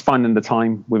 It's just finding the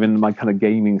time within my kind of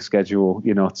gaming schedule,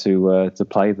 to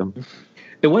play them.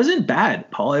 It wasn't bad,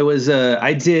 Paul. It was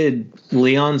I did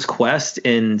Leon's Quest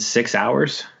in 6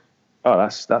 hours. Oh,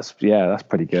 that's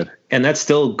pretty good. And that's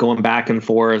still going back and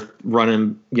forth,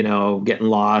 running, getting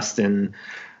lost and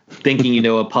thinking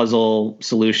a puzzle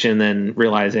solution, then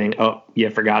realizing, oh, you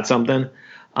forgot something.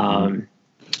 So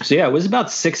yeah, it was about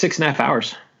 6.5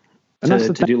 hours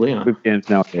to do Leon. With games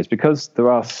nowadays, because there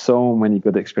are so many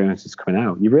good experiences coming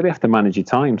out, you really have to manage your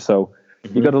time. So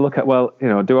you got to look at,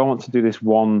 do I want to do this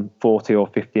 1 40 or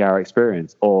 50 hour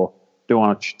experience, or do I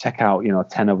want to check out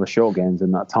 10 other short games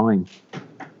in that time?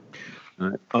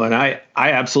 Oh, and I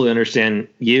absolutely understand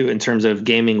you in terms of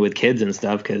gaming with kids and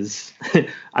stuff, because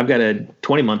I've got a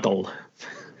 20-month-old.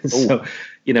 So,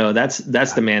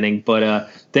 that's demanding. But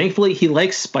thankfully, he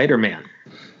likes Spider-Man.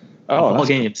 All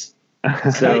games.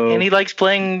 So, and he likes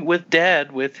playing with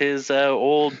Dad with his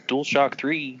old DualShock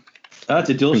 3. Oh, it's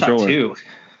a DualShock 2.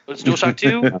 It's DualShock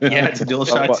 2? Yeah, it's a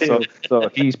DualShock 2. So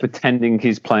he's pretending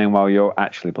he's playing while you're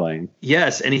actually playing.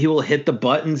 Yes, and he will hit the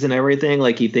buttons and everything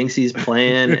like he thinks he's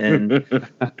playing, and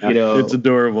it's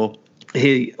adorable.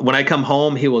 When I come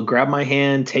home, he will grab my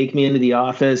hand, take me into the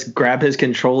office, grab his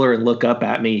controller, and look up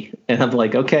at me, and I'm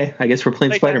like, okay, I guess we're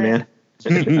playing Spider-Man.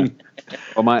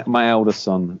 Well, my eldest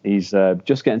son, he's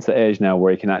just getting to the age now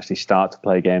where he can actually start to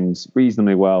play games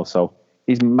reasonably well. So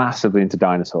he's massively into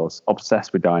dinosaurs,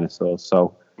 obsessed with dinosaurs.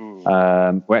 So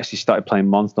we actually started playing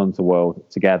Monster Hunter World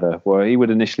together, where he would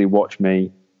initially watch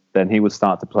me, then he would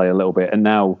start to play a little bit, and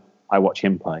now I watch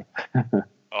him play.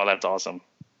 Oh, that's awesome.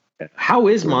 How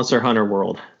is Monster Hunter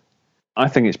World? I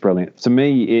think it's brilliant. To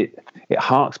me, it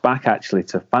harks back actually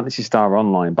to Phantasy Star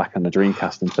Online back on the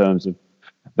Dreamcast in terms of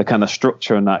the kind of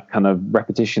structure and that kind of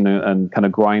repetition and kind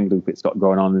of grind loop it's got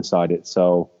going on inside it.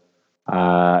 So,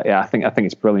 I think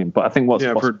it's brilliant. But I think what's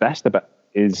best about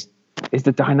it is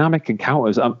the dynamic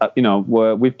encounters.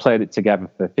 Where we've played it together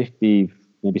for 50,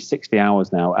 maybe 60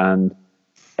 hours now, and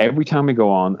every time we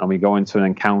go on and we go into an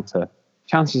encounter,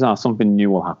 chances are something new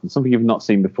will happen, something you've not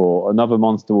seen before. Another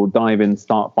monster will dive in,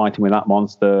 start fighting with that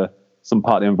monster. Some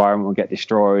part of the environment will get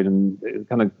destroyed, and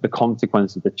kind of the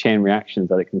consequences, the chain reactions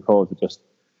that it can cause are just,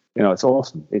 it's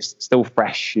awesome. It's still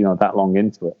fresh, that long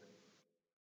into it.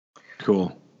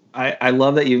 Cool. I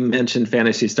love that you mentioned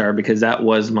Phantasy Star, because that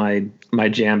was my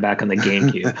jam back on the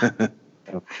GameCube.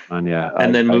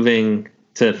 And then moving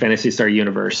to Phantasy Star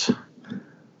Universe.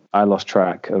 I lost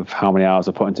track of how many hours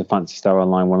I put into Phantasy Star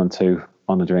Online 1 and 2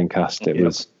 on the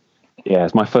Dreamcast.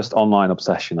 It's my first online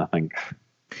obsession, I think.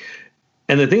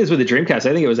 And the thing is with the Dreamcast,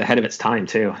 I think it was ahead of its time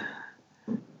too.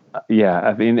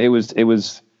 I mean, it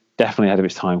was definitely ahead of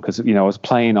its time, because I was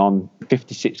playing on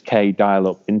 56k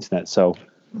dial-up internet, so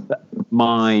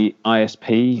my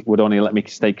ISP would only let me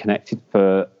stay connected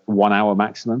for 1 hour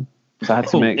maximum. So I had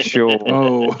to make sure.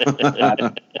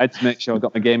 I had to make sure I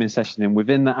got my gaming session in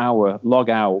within the hour. Log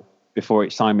out before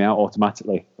it signed me out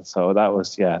automatically. So that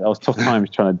was tough times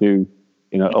trying to do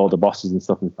all the bosses and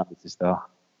stuff in Phantasy Star.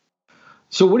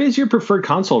 So what is your preferred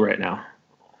console right now?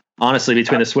 Honestly,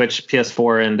 between the Switch,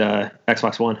 PS4, and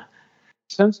Xbox One.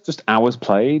 Since just hours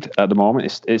played at the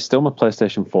moment, it's still my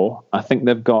PlayStation 4. I think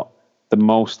they've got the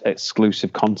most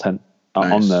exclusive content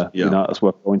on there. Yeah. That's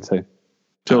worth going to.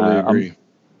 Totally agree.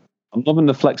 I'm loving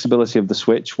the flexibility of the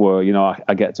Switch, where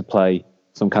I get to play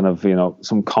some kind of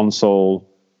some console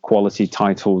quality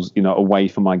titles away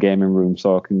from my gaming room,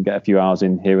 so I can get a few hours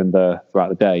in here and there throughout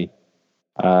the day.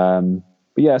 But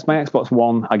it's my Xbox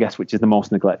One, I guess, which is the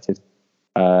most neglected.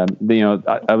 I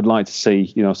would like to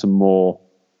see some more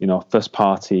first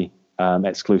party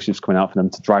exclusives coming out for them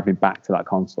to drive me back to that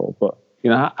console. But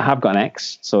I have got an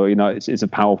X, so it's a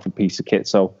powerful piece of kit.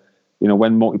 So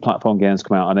when multi-platform games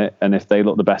come out on it, and if they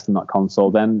look the best on that console,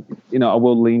 then I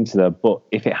will lean to them. But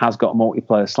if it has got a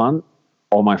multiplayer slant,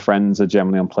 all my friends are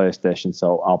generally on PlayStation,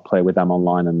 so I'll play with them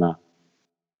online and that.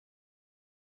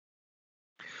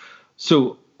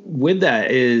 So with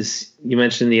that, is you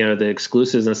mentioned the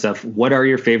exclusives and stuff. What are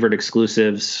your favorite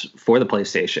exclusives for the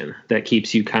PlayStation that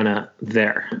keeps you kind of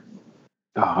there?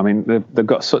 Oh, I mean, they've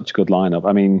got such a good lineup.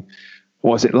 I mean,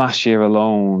 what was it last year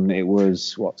alone? It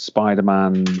was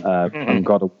Spider-Man and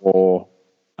God of War.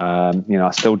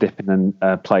 I still dip in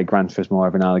and play Gran Turismo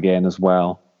every now and again as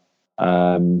well.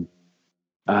 And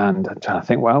I'm trying to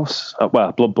think what else.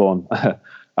 Bloodborne.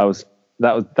 That's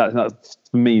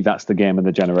for me. That's the game of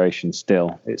the generation.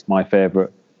 Still, it's my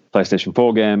favorite PlayStation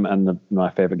 4 game, and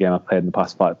my favorite game I've played in the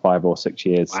past 5 or 6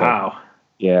 years. Wow. So,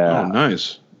 yeah. Oh,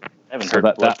 nice. I haven't heard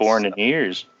Bloodborne in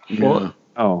years. Well,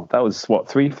 that was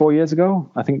 3-4 years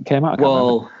ago. I think it came out. It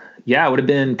would have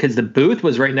been, because the booth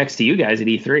was right next to you guys at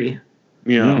E3.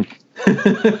 Yeah.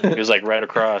 It was like right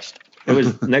across. It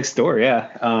was next door. Yeah.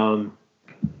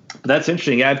 But that's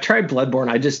interesting. Yeah, I've tried Bloodborne.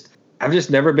 I've just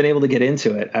never been able to get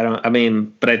into it.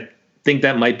 But I think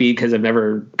that might be because I've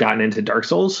never gotten into Dark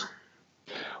Souls.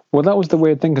 Well, that was the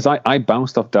weird thing, because I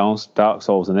bounced off Dark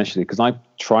Souls initially, because I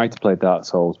tried to play Dark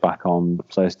Souls back on the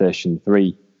PlayStation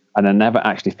 3, and I never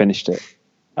actually finished it.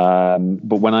 But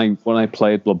when I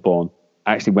played Bloodborne,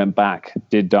 I actually went back,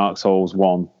 did Dark Souls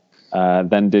 1,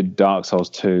 then did Dark Souls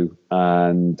 2,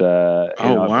 and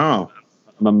wow.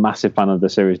 I'm a massive fan of the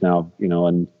series now,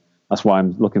 and that's why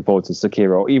I'm looking forward to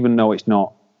Sekiro, even though it's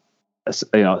not a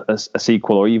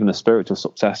sequel or even a spiritual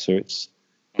successor.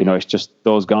 You know, it's just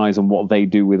those guys and what they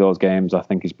do with those games, I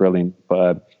think is brilliant.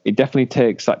 But it definitely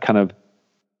takes that kind of,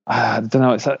 I don't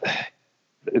know,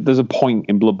 there's a point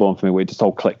in Bloodborne for me where it just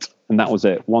all clicked. And that was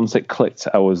it. Once it clicked,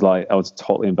 I was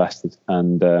totally invested,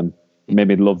 and it made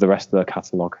me love the rest of the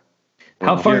catalog.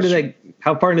 How far into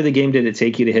the game did it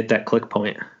take you to hit that click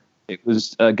point? It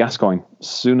was Gascoigne. As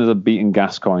soon as I'd beaten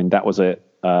Gascoigne, that was it.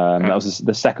 That was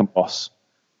the second boss.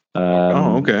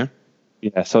 Okay.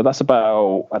 Yeah, so that's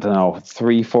about, I don't know,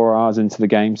 3-4 hours into the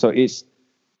game. So it's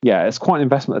quite an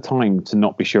investment of time to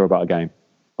not be sure about a game.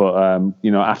 But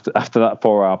you know, after that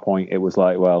 4-hour point, it was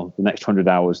like, well, the next 100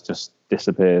 hours just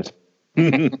disappeared.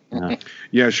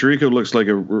 Yeah, Sharika looks like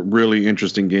a really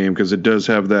interesting game because it does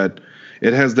have that.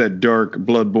 It has that dark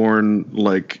Bloodborne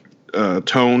like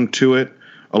tone to it,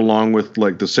 along with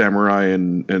like the samurai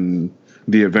and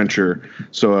the adventure.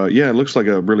 So it looks like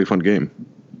a really fun game.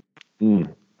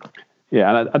 Yeah,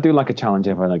 and I do like a challenge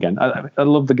every now and again. I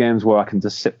love the games where I can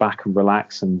just sit back and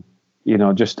relax and, you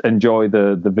know, just enjoy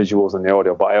the visuals and the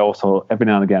audio. But I also, every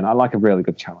now and again, I like a really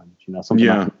good challenge. You know, something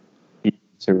I can eat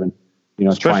to and, you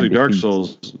know, especially Dark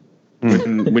Souls.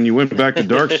 When you went back to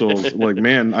Dark Souls, like,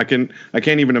 man, I can't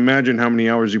even imagine how many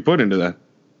hours you put into that.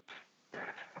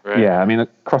 Right. Yeah, I mean,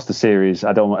 across the series,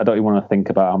 I don't even want to think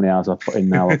about how many hours I've put in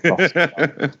now across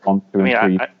on 2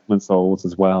 and 3 Souls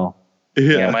as well.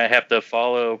 Yeah, I might have to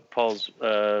follow Paul's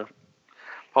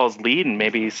lead and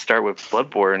maybe start with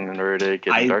Bloodborne in order to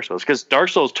get to Dark Souls, because Dark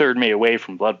Souls turned me away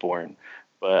from Bloodborne.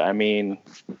 But I mean,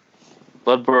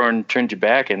 Bloodborne turned you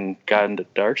back and got into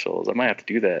Dark Souls. I might have to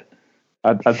do that.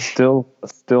 I'd still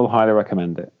highly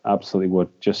recommend it. Absolutely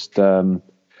would. Just know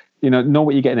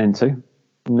what you're getting into.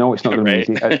 No, it's not going to be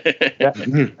easy. I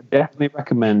definitely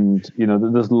recommend, you know,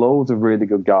 there's loads of really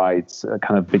good guides,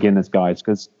 kind of beginner's guides,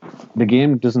 because the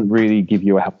game doesn't really give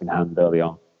you a helping hand early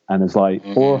on. And there's like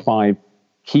 4 or 5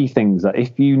 key things that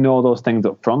if you know those things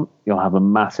up front, you'll have a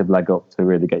massive leg up to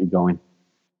really get you going.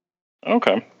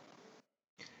 Okay.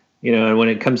 You know, and when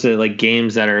it comes to like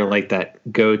games that are like that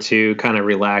go-to kind of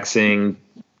relaxing,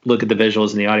 look at the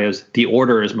visuals and the audios, The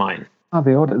Order is mine. Oh,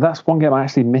 The Order. That's one game I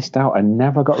actually missed out. I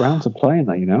never got around to playing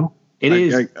that, you know?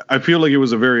 I feel like it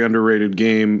was a very underrated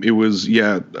game. It was,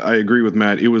 I agree with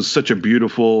Matt. It was such a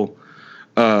beautiful,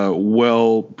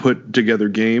 well put together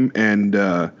game.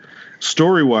 And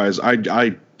story-wise,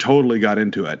 I totally got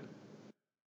into it.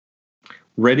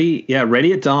 Ready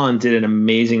at Dawn did an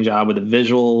amazing job with the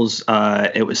visuals.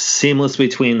 It was seamless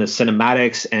between the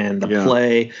cinematics and the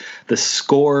play. The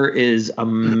score is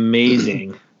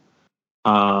amazing.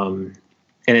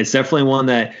 And it's definitely one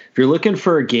that if you're looking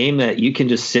for a game that you can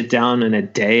just sit down in a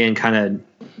day and kind of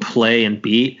play and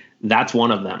beat, that's one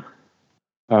of them.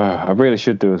 I really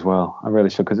should do as well. I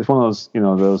really should, because it's one of those, you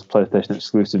know, those PlayStation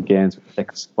exclusive games which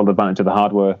takes full advantage of the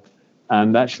hardware.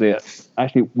 And actually,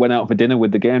 I went out for dinner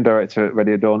with the game director at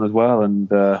Ready at Dawn as well. And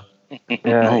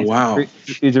wow,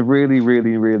 he's a really,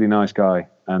 really, really nice guy.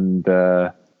 And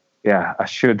I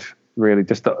should really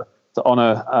just to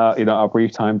honor our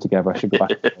brief time together, I should go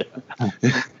back.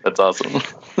 That's awesome.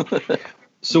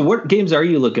 So, what games are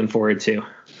you looking forward to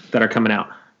that are coming out?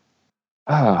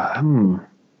 I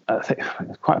think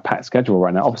it's quite a packed schedule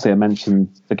right now. Obviously, I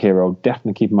mentioned Sekiro.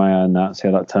 Definitely keep my eye on that. See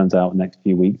how that turns out in the next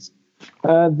few weeks.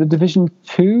 The Division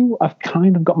 2, I've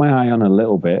kind of got my eye on a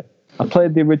little bit. I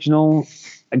played the original,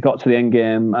 I got to the end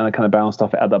game, and I kind of bounced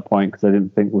off it at that point because I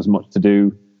didn't think there was much to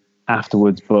do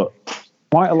afterwards. But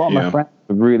quite a lot of my friends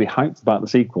were really hyped about the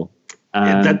sequel.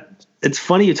 It's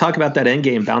funny you talk about that end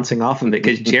game bouncing off of it,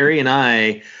 because Jerry and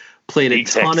I played a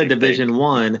ton of Division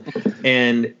 1,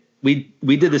 and we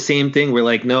did the same thing. We're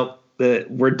like, nope,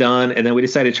 we're done. And then we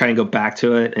decided to try and go back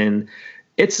to it, and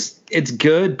it's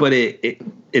good, but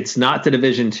it's not the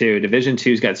Division 2. Division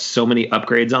 2's got so many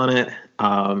upgrades on it.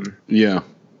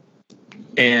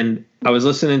 And I was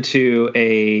listening to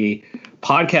a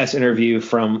podcast interview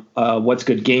from What's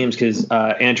Good Games, because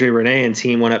Andrea Renee and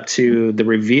team went up to the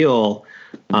reveal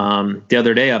the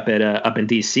other day up in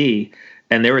DC,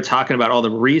 and they were talking about all the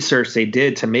research they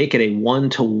did to make it a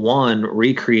 1-to-1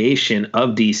 recreation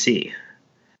of DC.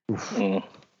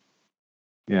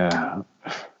 Yeah.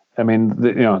 I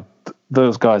mean,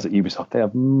 those guys at Ubisoft, they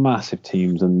have massive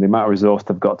teams, and the amount of resource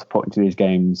they've got to put into these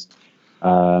games,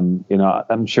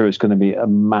 I'm sure it's going to be a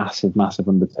massive, massive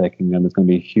undertaking, and there's going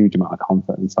to be a huge amount of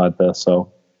content inside there.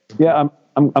 So,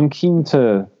 I'm keen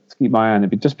to keep my eye on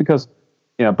it, just because,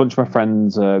 a bunch of my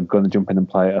friends are going to jump in and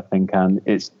play it, I think, and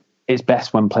it's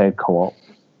best when played co-op.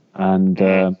 And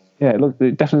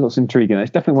it definitely looks intriguing.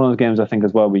 It's definitely one of those games, I think,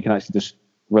 as well, where you can actually just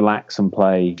relax and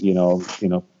play, play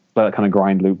that kind of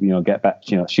grind loop, get back,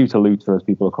 shooter looter, as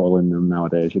people are calling them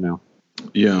nowadays,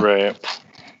 Yeah. Right.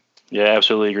 Yeah,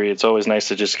 absolutely agree. It's always nice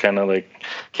to just kind of like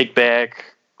kick back,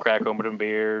 crack open a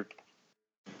beer,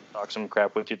 talk some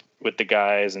crap with the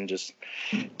guys, and just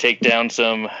take down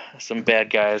some bad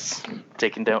guys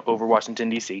taking down over Washington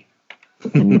D.C.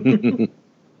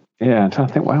 Yeah, I'm trying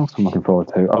to think what else I'm looking forward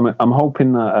to. I'm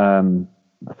hoping that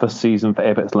the first season for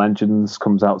Apex Legends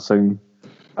comes out soon,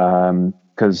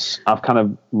 because I've kind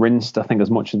of rinsed, I think,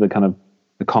 as much of the kind of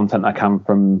the content I can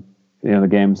from the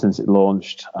game since it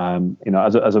launched.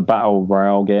 As a battle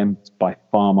royale game, it's by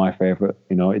far my favorite.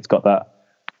 It's got that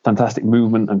fantastic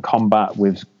movement and combat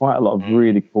with quite a lot of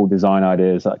really cool design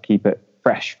ideas that keep it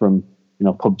fresh from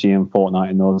PUBG and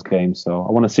Fortnite and those games. So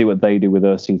I want to see what they do with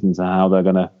their seasons and how they're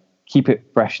going to keep it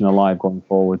fresh and alive going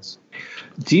forwards.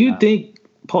 Do you think,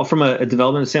 Paul, from a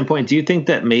development standpoint, do you think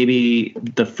that maybe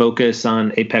the focus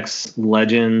on Apex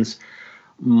Legends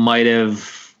might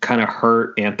have kind of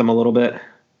hurt Anthem a little bit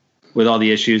with all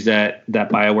the issues that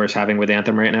BioWare is having with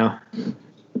Anthem right now?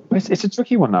 It's a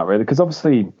tricky one, that really, because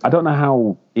obviously I don't know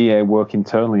how EA work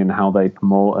internally and how they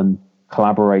promote and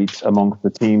collaborate amongst the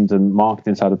teams and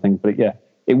marketing side of things. But yeah,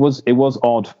 it was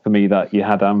odd for me that you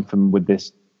had Anthem with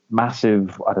this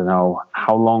massive, I don't know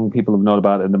how long people have known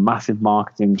about it, and the massive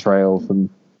marketing trail from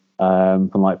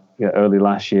early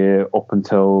last year up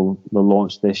until the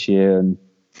launch this year, and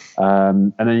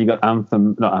then you got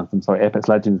Apex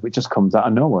Legends, which just comes out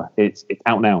of nowhere. It's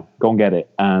out now, go and get it.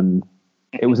 And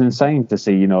it was insane to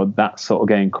see that sort of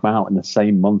game come out in the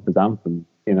same month as Anthem,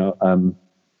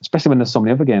 especially when there's so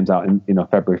many other games out in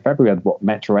February. We had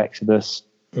Metro Exodus,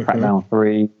 Crackdown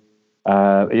 3,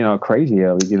 crazy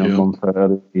early month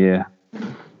early year.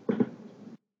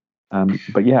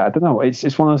 But yeah, I don't know.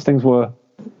 It's one of those things where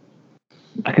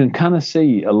I can kind of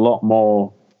see a lot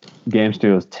more game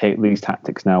studios take these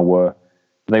tactics now, where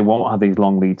they won't have these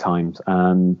long lead times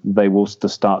and they will just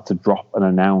start to drop and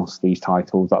announce these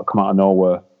titles that come out of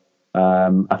nowhere.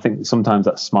 I think sometimes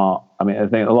that's smart. I mean, I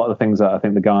think a lot of the things that I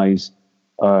think the guys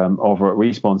over at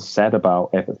Respawn said about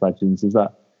Apex Legends is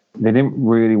that they didn't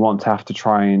really want to have to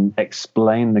try and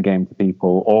explain the game to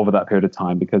people over that period of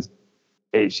time, because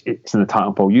it's in the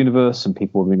Titanfall universe, and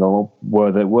people would be going,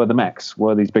 were the mechs,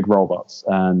 were these big robots?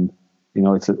 And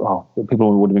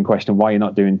people would have been questioning why you're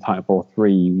not doing Titanfall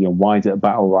 3. Why is it a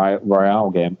battle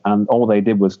royale game? And all they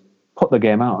did was put the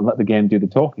game out and let the game do the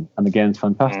talking, and the game's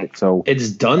fantastic. So it's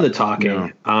done the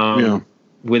talking.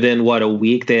 Within a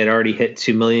week, they had already hit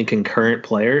 2 million concurrent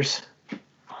players.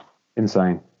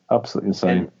 Insane, absolutely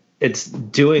insane. And it's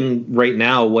doing right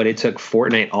now what it took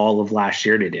Fortnite all of last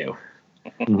year to do.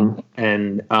 Mm-hmm.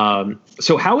 And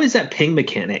so how is that ping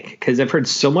mechanic? Because I've heard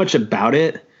so much about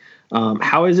it.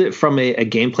 How is it from a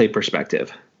gameplay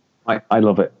perspective? I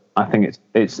love it. I think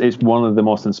it's one of the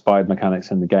most inspired mechanics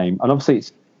in the game, and obviously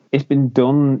it's been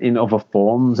done in other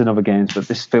forms in other games, but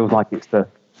this feels like it's the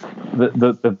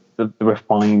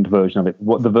refined version of it.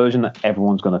 What the version that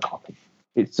everyone's going to copy.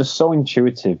 It's just so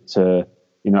intuitive to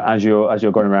as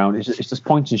you're going around. It's just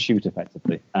point and shoot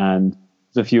effectively, and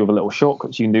there's a few other little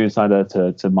shortcuts you can do inside there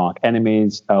to mark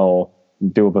enemies or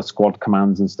do other squad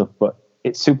commands and stuff. But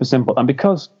it's super simple, and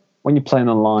because when you're playing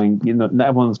online, not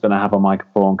everyone's going to have a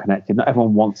microphone connected. Not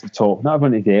everyone wants to talk. Not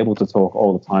everyone is able to talk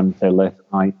all the time, say late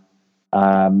at night.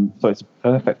 So it's a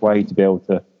perfect way to be able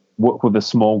to work with a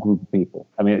small group of people.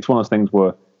 I mean, it's one of those things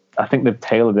where I think they've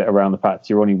tailored it around the fact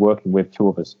you're only working with two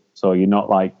of us. So you're not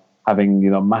like having,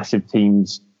 massive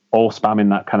teams all spamming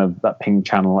that ping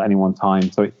channel at any one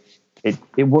time. So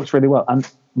it works really well. And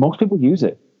most people use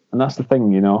it. And that's the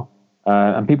thing,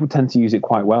 and people tend to use it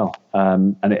quite well.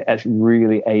 And it actually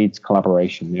really aids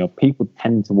collaboration. People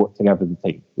tend to work together as a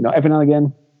team. Every now and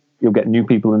again, you'll get new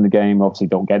people in the game. Obviously,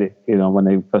 don't get it, when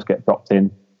they first get dropped in.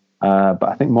 But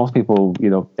I think most people,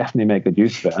 definitely make good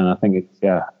use of it. And I think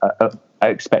I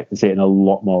expect to see it in a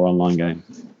lot more online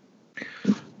games.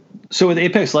 So with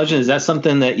Apex Legends, is that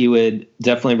something that you would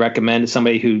definitely recommend to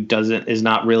somebody who is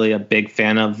not really a big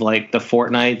fan of like the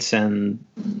Fortnites and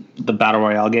the Battle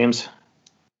Royale games?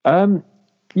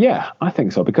 Yeah, I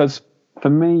think so, because for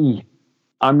me,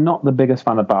 I'm not the biggest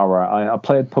fan of Battle Royale. I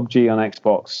played PUBG on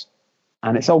Xbox,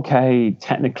 and it's okay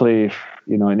technically.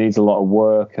 It needs a lot of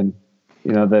work, and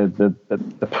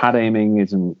the pad aiming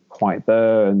isn't quite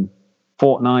there. And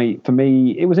Fortnite, for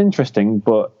me, it was interesting,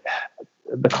 but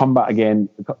the combat again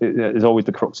is always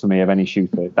the crux for me of any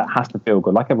shooter. That has to feel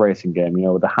good, like a racing game.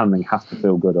 The handling has to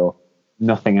feel good, or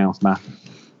nothing else matters.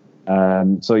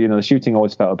 So the shooting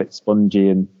always felt a bit spongy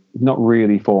and not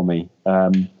really for me.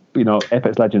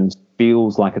 Apex Legends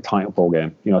feels like a Titanfall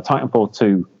game. Titanfall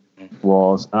 2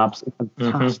 was an absolutely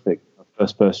fantastic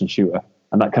first-person shooter,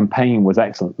 and that campaign was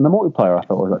excellent. And the multiplayer I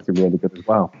thought was actually really good as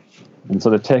well. And so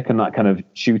they've taken that kind of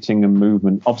shooting and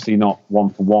movement, obviously not one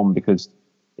for one because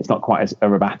it's not quite as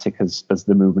aerobatic as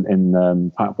the movement in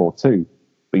Titanfall 2,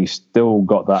 but you still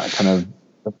got that kind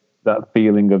of that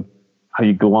feeling of how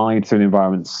you glide through an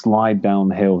environment, slide down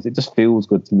the hills. It just feels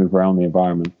good to move around the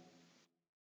environment.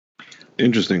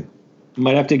 Interesting.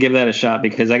 Might have to give that a shot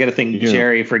because I got to thank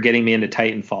Jerry for getting me into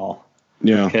Titanfall.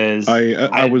 Yeah, because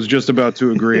I was just about to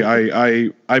agree.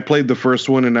 I played the first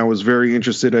one and I was very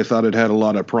interested. I thought it had a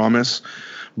lot of promise,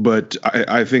 but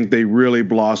I think they really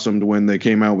blossomed when they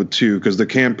came out with 2 because the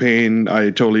campaign, I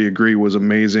totally agree, was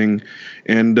amazing,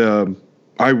 and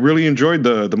I really enjoyed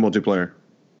the multiplayer.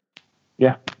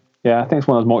 Yeah, I think it's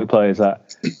one of those multiplayers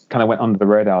that kind of went under the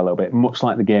radar a little bit, much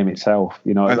like the game itself.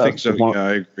 You know, I think so.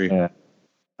 I agree. Yeah,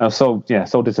 I was so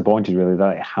disappointed really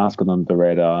that it has gone under the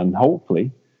radar, and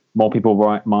hopefully more people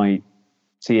might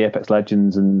see Apex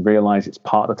Legends and realize it's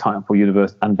part of the Titanfall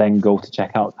universe, and then go to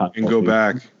check out Titanfall. And go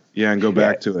back,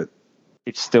 back to it.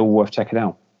 It's still worth checking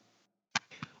out.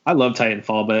 I love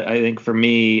Titanfall, but I think for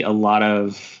me, a lot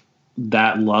of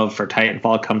that love for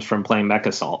Titanfall comes from playing Mech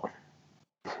Assault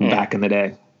back in the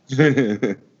day.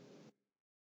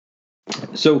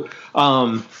 So,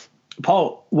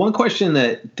 Paul, one question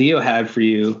that Theo had for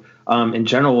you in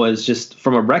general was just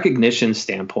from a recognition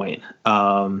standpoint.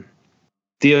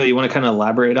 Theo, you want to kind of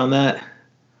elaborate on that?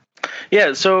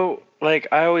 Yeah, so like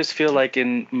I always feel like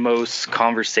in most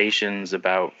conversations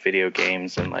about video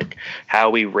games and like how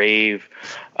we rave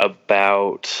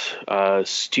about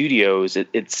studios,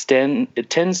 it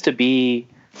tends to be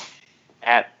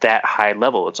at that high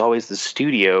level. It's always the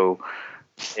studio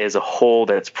as a whole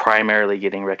that's primarily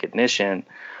getting recognition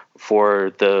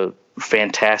for the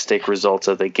fantastic results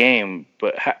of the game.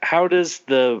 But how does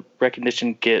the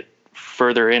recognition get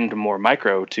further into more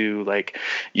micro to like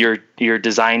your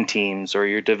design teams or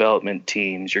your development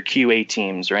teams, your QA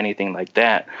teams or anything like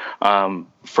that,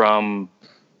 from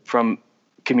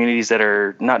communities that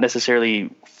are not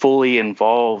necessarily fully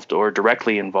involved or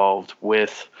directly involved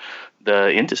with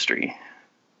the industry?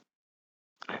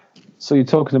 So you're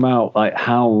talking about like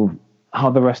how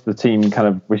the rest of the team kind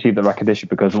of receive the recognition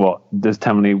because there's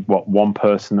generally one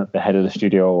person at the head of the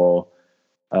studio or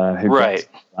who right?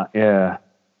 Yeah.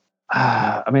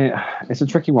 I mean, it's a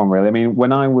tricky one, really. I mean,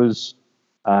 when I was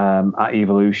at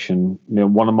Evolution,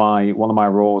 one of my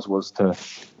roles was to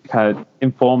kind of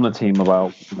inform the team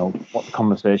about what the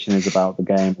conversation is about the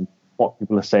game, what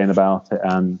people are saying about it,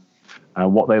 and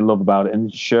what they love about it,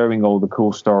 and sharing all the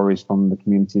cool stories from the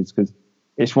communities. Because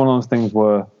it's one of those things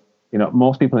where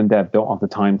most people in dev don't have the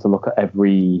time to look at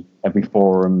every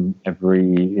forum, every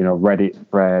Reddit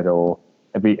thread, or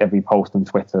every post on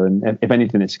Twitter, and if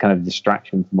anything, it's kind of a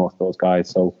distraction for most of those guys.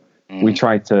 So we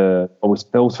try to always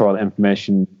filter all the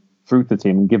information through the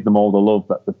team and give them all the love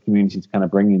that the community is kind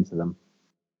of bringing to them.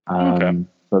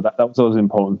 So that was always an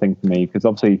important thing for me because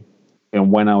obviously,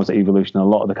 when I was at Evolution, a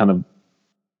lot of the kind of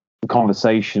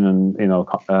conversation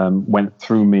and went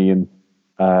through me and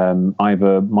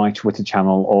either my Twitter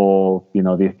channel or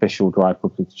the official Drive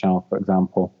Club Twitter channel, for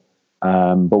example.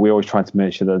 But we always tried to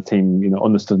make sure that the team,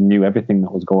 understood and knew everything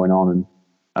that was going on,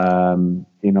 and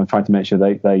tried to make sure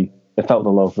they felt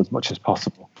the love as much as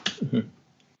possible. Mm-hmm.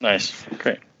 Nice,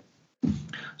 great.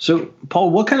 So,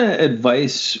 Paul, what kind of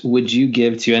advice would you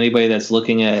give to anybody that's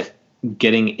looking at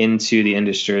getting into the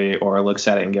industry or looks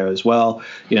at it and goes, well,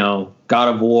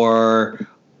 God of War,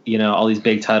 all these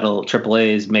big title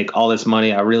AAAs make all this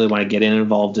money. I really want to get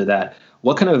involved in that.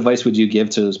 What kind of advice would you give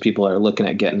to those people that are looking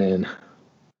at getting in?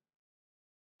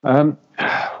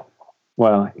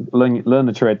 Well, learn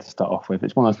the trade to start off with.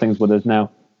 It's one of those things where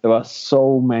there are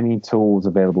so many tools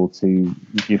available to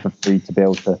you for free to be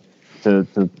able to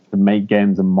make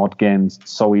games and mod games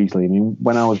so easily. I mean,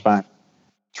 when I was back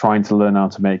trying to learn how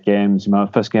to make games, the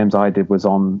first games I did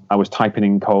I was typing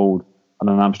in code on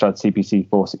an Amstrad CPC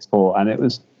 464, and it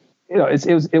was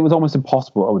almost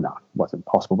impossible. Oh no, it wasn't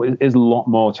impossible, but it was a lot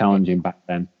more challenging back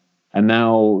then. And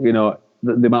now,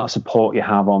 the amount of support you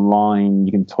have online,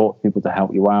 you can talk to people to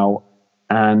help you out,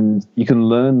 and you can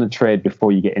learn the trade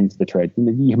before you get into the trade.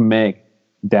 You can make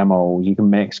demos, you can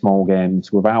make small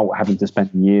games without having to spend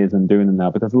years on doing them now,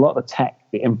 because a lot of the tech,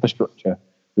 the infrastructure,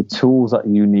 the tools that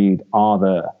you need are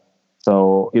there.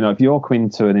 So, if you're coming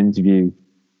to an interview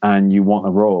and you want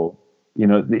a role, you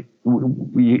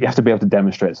have to be able to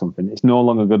demonstrate something. It's no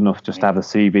longer good enough just to have a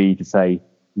CV to say,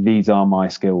 these are my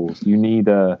skills. You need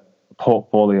a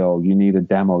portfolio, you need a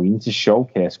demo, you need to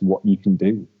showcase what you can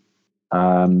do.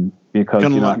 Because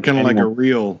kind of like a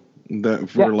reel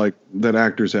that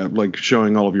actors have, like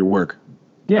showing all of your work.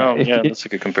 Yeah, that's a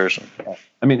good comparison.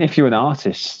 I mean, if you're an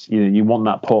artist, you want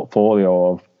that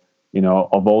portfolio of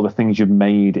of all the things you've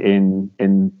made in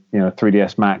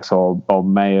 3ds Max or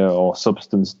Maya or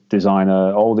Substance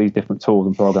Designer, all these different tools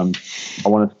and programs. I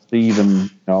want to see them.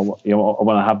 I want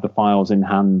to have the files in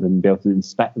hand and be able to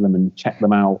inspect them and check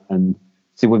them out and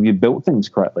see whether you built things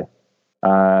correctly.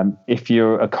 If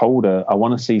you're a coder, I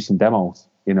want to see some demos.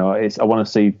 I want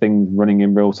to see things running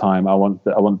in real time. I want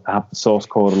to have the source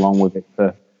code along with it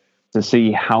to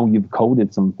see how you've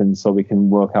coded something, so we can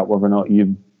work out whether or not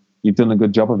you've done a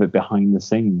good job of it behind the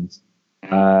scenes.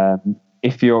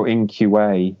 If you're in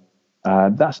QA,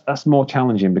 that's more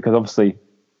challenging, because obviously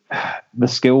the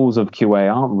skills of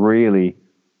QA aren't really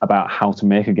about how to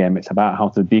make a game. It's about how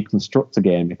to deconstruct a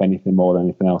game, if anything, more than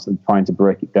anything else, and trying to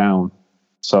break it down.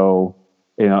 So,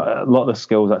 a lot of the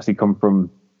skills actually come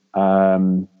from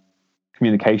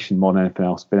communication more than anything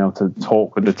else, being able to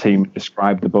talk with the team,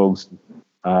 describe the bugs,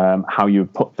 how you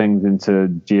put things into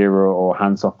Jira or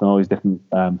Handsoft and all these different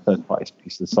third-party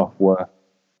pieces of software.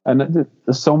 And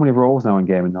there's so many roles now in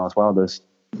gaming now as well. There's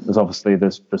obviously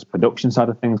there's production side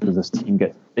of things, because as teams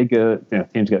get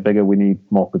bigger, we need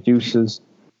more producers.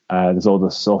 There's all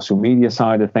the social media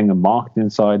side of thing and marketing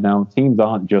side now. Teams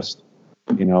aren't just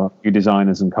you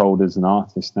designers and coders and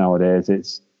artists nowadays.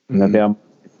 It's they are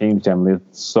teams generally. There's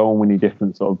so many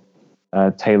different sort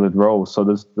of tailored roles. So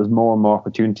there's more and more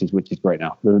opportunities, which is great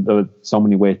now. There are so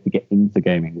many ways to get into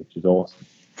gaming, which is awesome.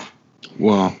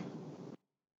 Wow.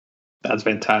 That's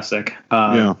fantastic.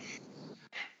 Yeah.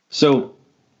 So,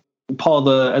 Paul,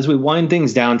 as we wind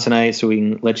things down tonight, so we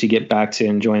can let you get back to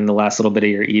enjoying the last little bit of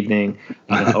your evening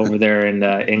over there in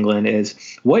England,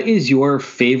 what is your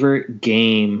favorite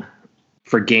game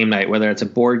for game night? Whether it's a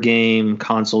board game,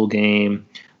 console game,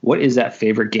 what is that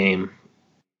favorite game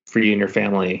for you and your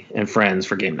family and friends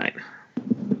for game night?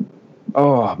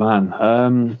 Oh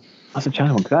man, that's a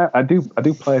challenge. I do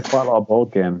play quite a lot of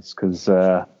board games, because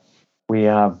we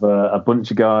have a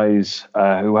bunch of guys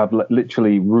who have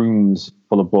literally rooms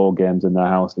full of board games in their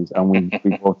houses, and we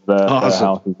go to their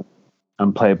houses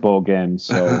and play board games.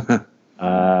 So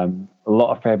a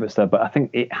lot of favourites there, but I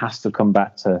think it has to come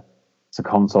back to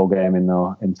console gaming,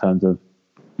 though, in terms of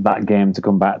that game to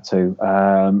come back to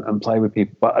and play with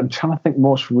people. But I'm trying to think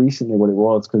most recently what it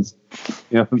was, because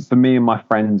for me and my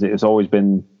friends, it was always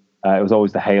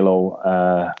the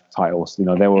Halo titles.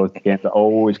 They were the games that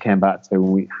always came back to, and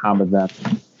we hammered them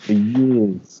for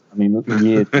years. I mean,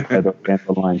 years we played up against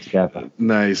the line together.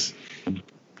 Nice.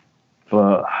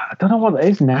 But I don't know what it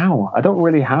is now. I don't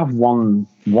really have one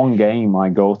game I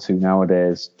go to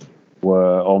nowadays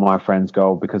where all my friends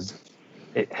go, because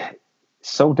it's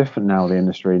so different now, the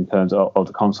industry, in terms of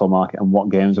the console market and what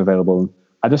games are available.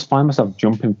 I just find myself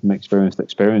jumping from experience to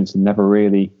experience and never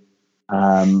really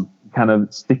kind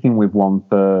of sticking with one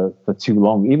for too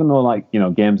long, even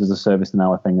though games as a service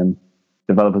now a thing, and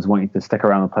developers want you to stick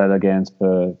around and play their games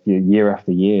for year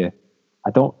after year. I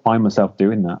don't find myself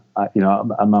doing that.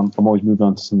 I'm always moving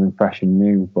on to something fresh and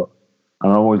new, but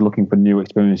I'm always looking for new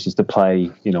experiences to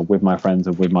play, with my friends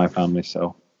and with my family.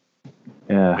 So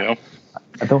yeah.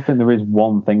 I don't think there is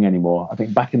one thing anymore. I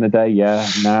think back in the day, yeah.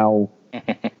 Now,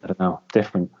 I don't know,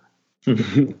 different.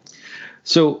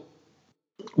 So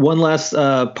one last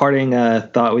parting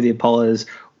thought with you, Paul, is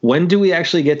when do we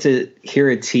actually get to hear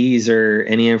a tease or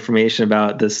any information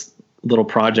about this little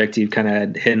project you've kind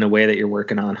of hidden away that you're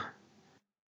working on?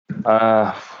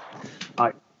 All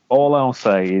I'll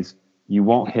say is you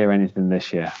won't hear anything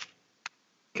this year.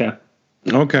 Okay.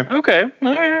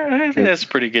 I think that's a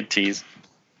pretty good tease.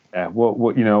 Yeah,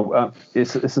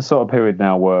 it's a sort of period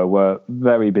now where we're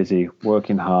very busy,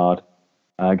 working hard,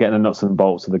 getting the nuts and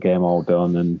bolts of the game all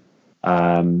done, and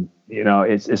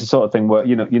it's a sort of thing where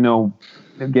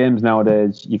games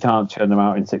nowadays you can't churn them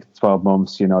out in 6 to 12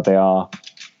 months. They are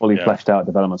fully fleshed out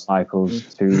development cycles,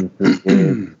 2-3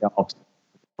 years.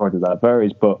 Obviously, that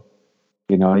varies, but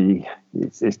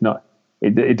it's not.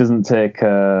 It doesn't take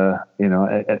a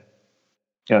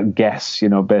guess.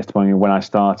 Based upon when I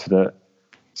started it.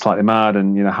 Slightly mad,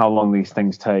 and how long these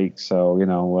things take. So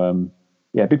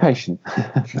be patient.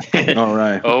 All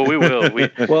right. Oh, we will. We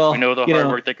know the hard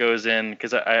work that goes in,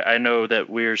 because I know that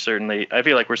I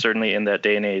feel like we're certainly in that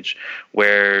day and age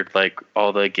where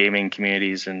all the gaming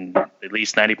communities and at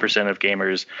least 90% of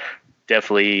gamers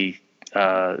definitely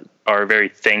are very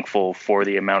thankful for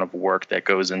the amount of work that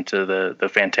goes into the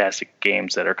fantastic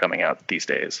games that are coming out these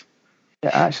days. Yeah,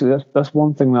 actually, that's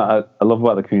one thing that I love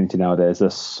about the community nowadays.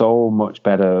 They're so much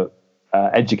better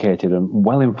educated and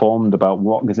well informed about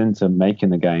what goes into making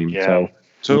the game. Yeah.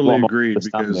 So totally agreed,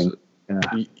 because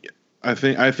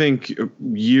I think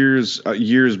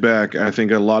years back, I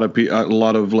think a lot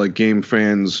of game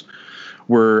fans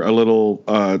were a little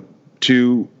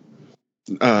too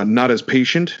not as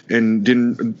patient and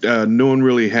didn't. No one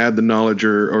really had the knowledge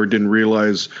or didn't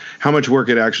realize how much work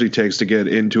it actually takes to get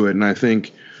into it. And I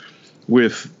think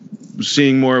with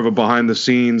seeing more of a behind the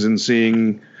scenes and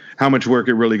seeing how much work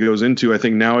it really goes into, I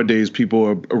think nowadays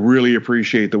people really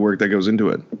appreciate the work that goes into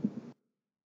it.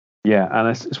 Yeah, and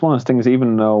it's one of those things.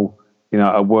 Even though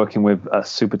I'm working with a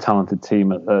super talented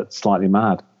team at Slightly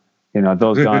Mad,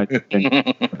 those guys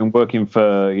have been working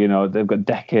for they've got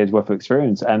decades worth of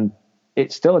experience, and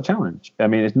it's still a challenge. I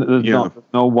mean, there's not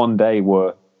no one day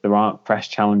where there aren't fresh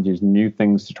challenges, new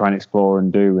things to try and explore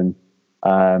and do, and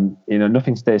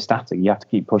nothing stays static. You have to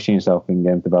keep pushing yourself in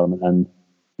game development, and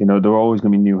there are always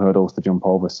going to be new hurdles to jump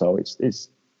over. So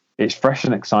it's fresh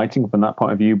and exciting from that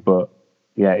point of view, but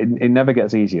yeah, it never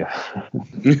gets easier.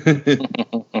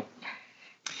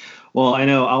 Well, I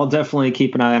know I'll definitely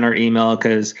keep an eye on our email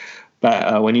because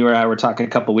when you and I were talking a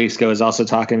couple of weeks ago, I was also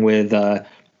talking with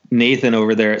Nathan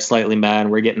over there at Slightly Mad.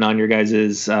 We're getting on your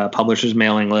guys' publisher's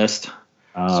mailing list.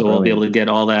 So we'll be able to get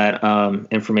all that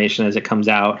information as it comes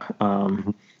out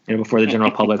before the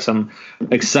general public. So I'm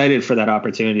excited for that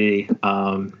opportunity.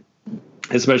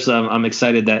 Especially, I'm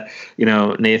excited that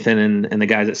Nathan and the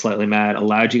guys at Slightly Mad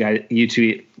allowed you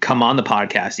to come on the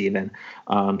podcast even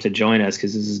to join us,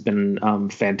 because this has been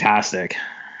fantastic.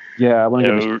 Yeah, I want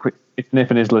to give a quick, if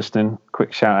Nathan is listening,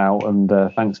 quick shout out and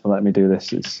thanks for letting me do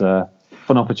this. It's a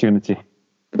fun opportunity.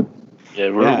 Yeah,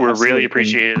 we're really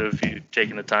appreciative of you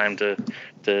taking the time to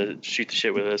shoot the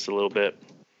shit with us a little bit.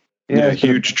 Yeah,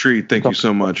 huge treat. Thank you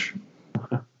so much.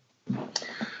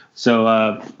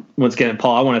 So once again,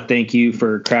 Paul, I want to thank you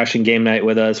for crashing game night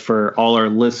with us. For all our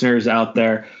listeners out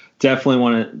there, definitely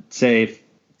want to say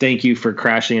thank you for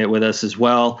crashing it with us as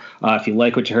well. If you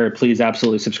like what you heard, please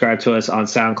absolutely subscribe to us on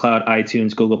SoundCloud,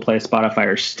 iTunes, Google Play, Spotify,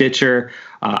 or Stitcher.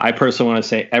 I personally want to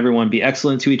say everyone be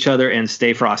excellent to each other and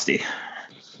stay frosty.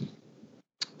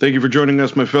 Thank you for joining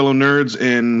us, my fellow nerds,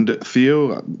 and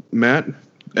Theo, Matt,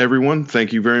 everyone.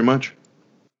 Thank you very much.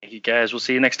 Thank you, guys. We'll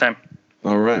see you next time.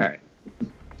 All right.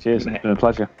 Cheers. It's been a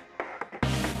pleasure.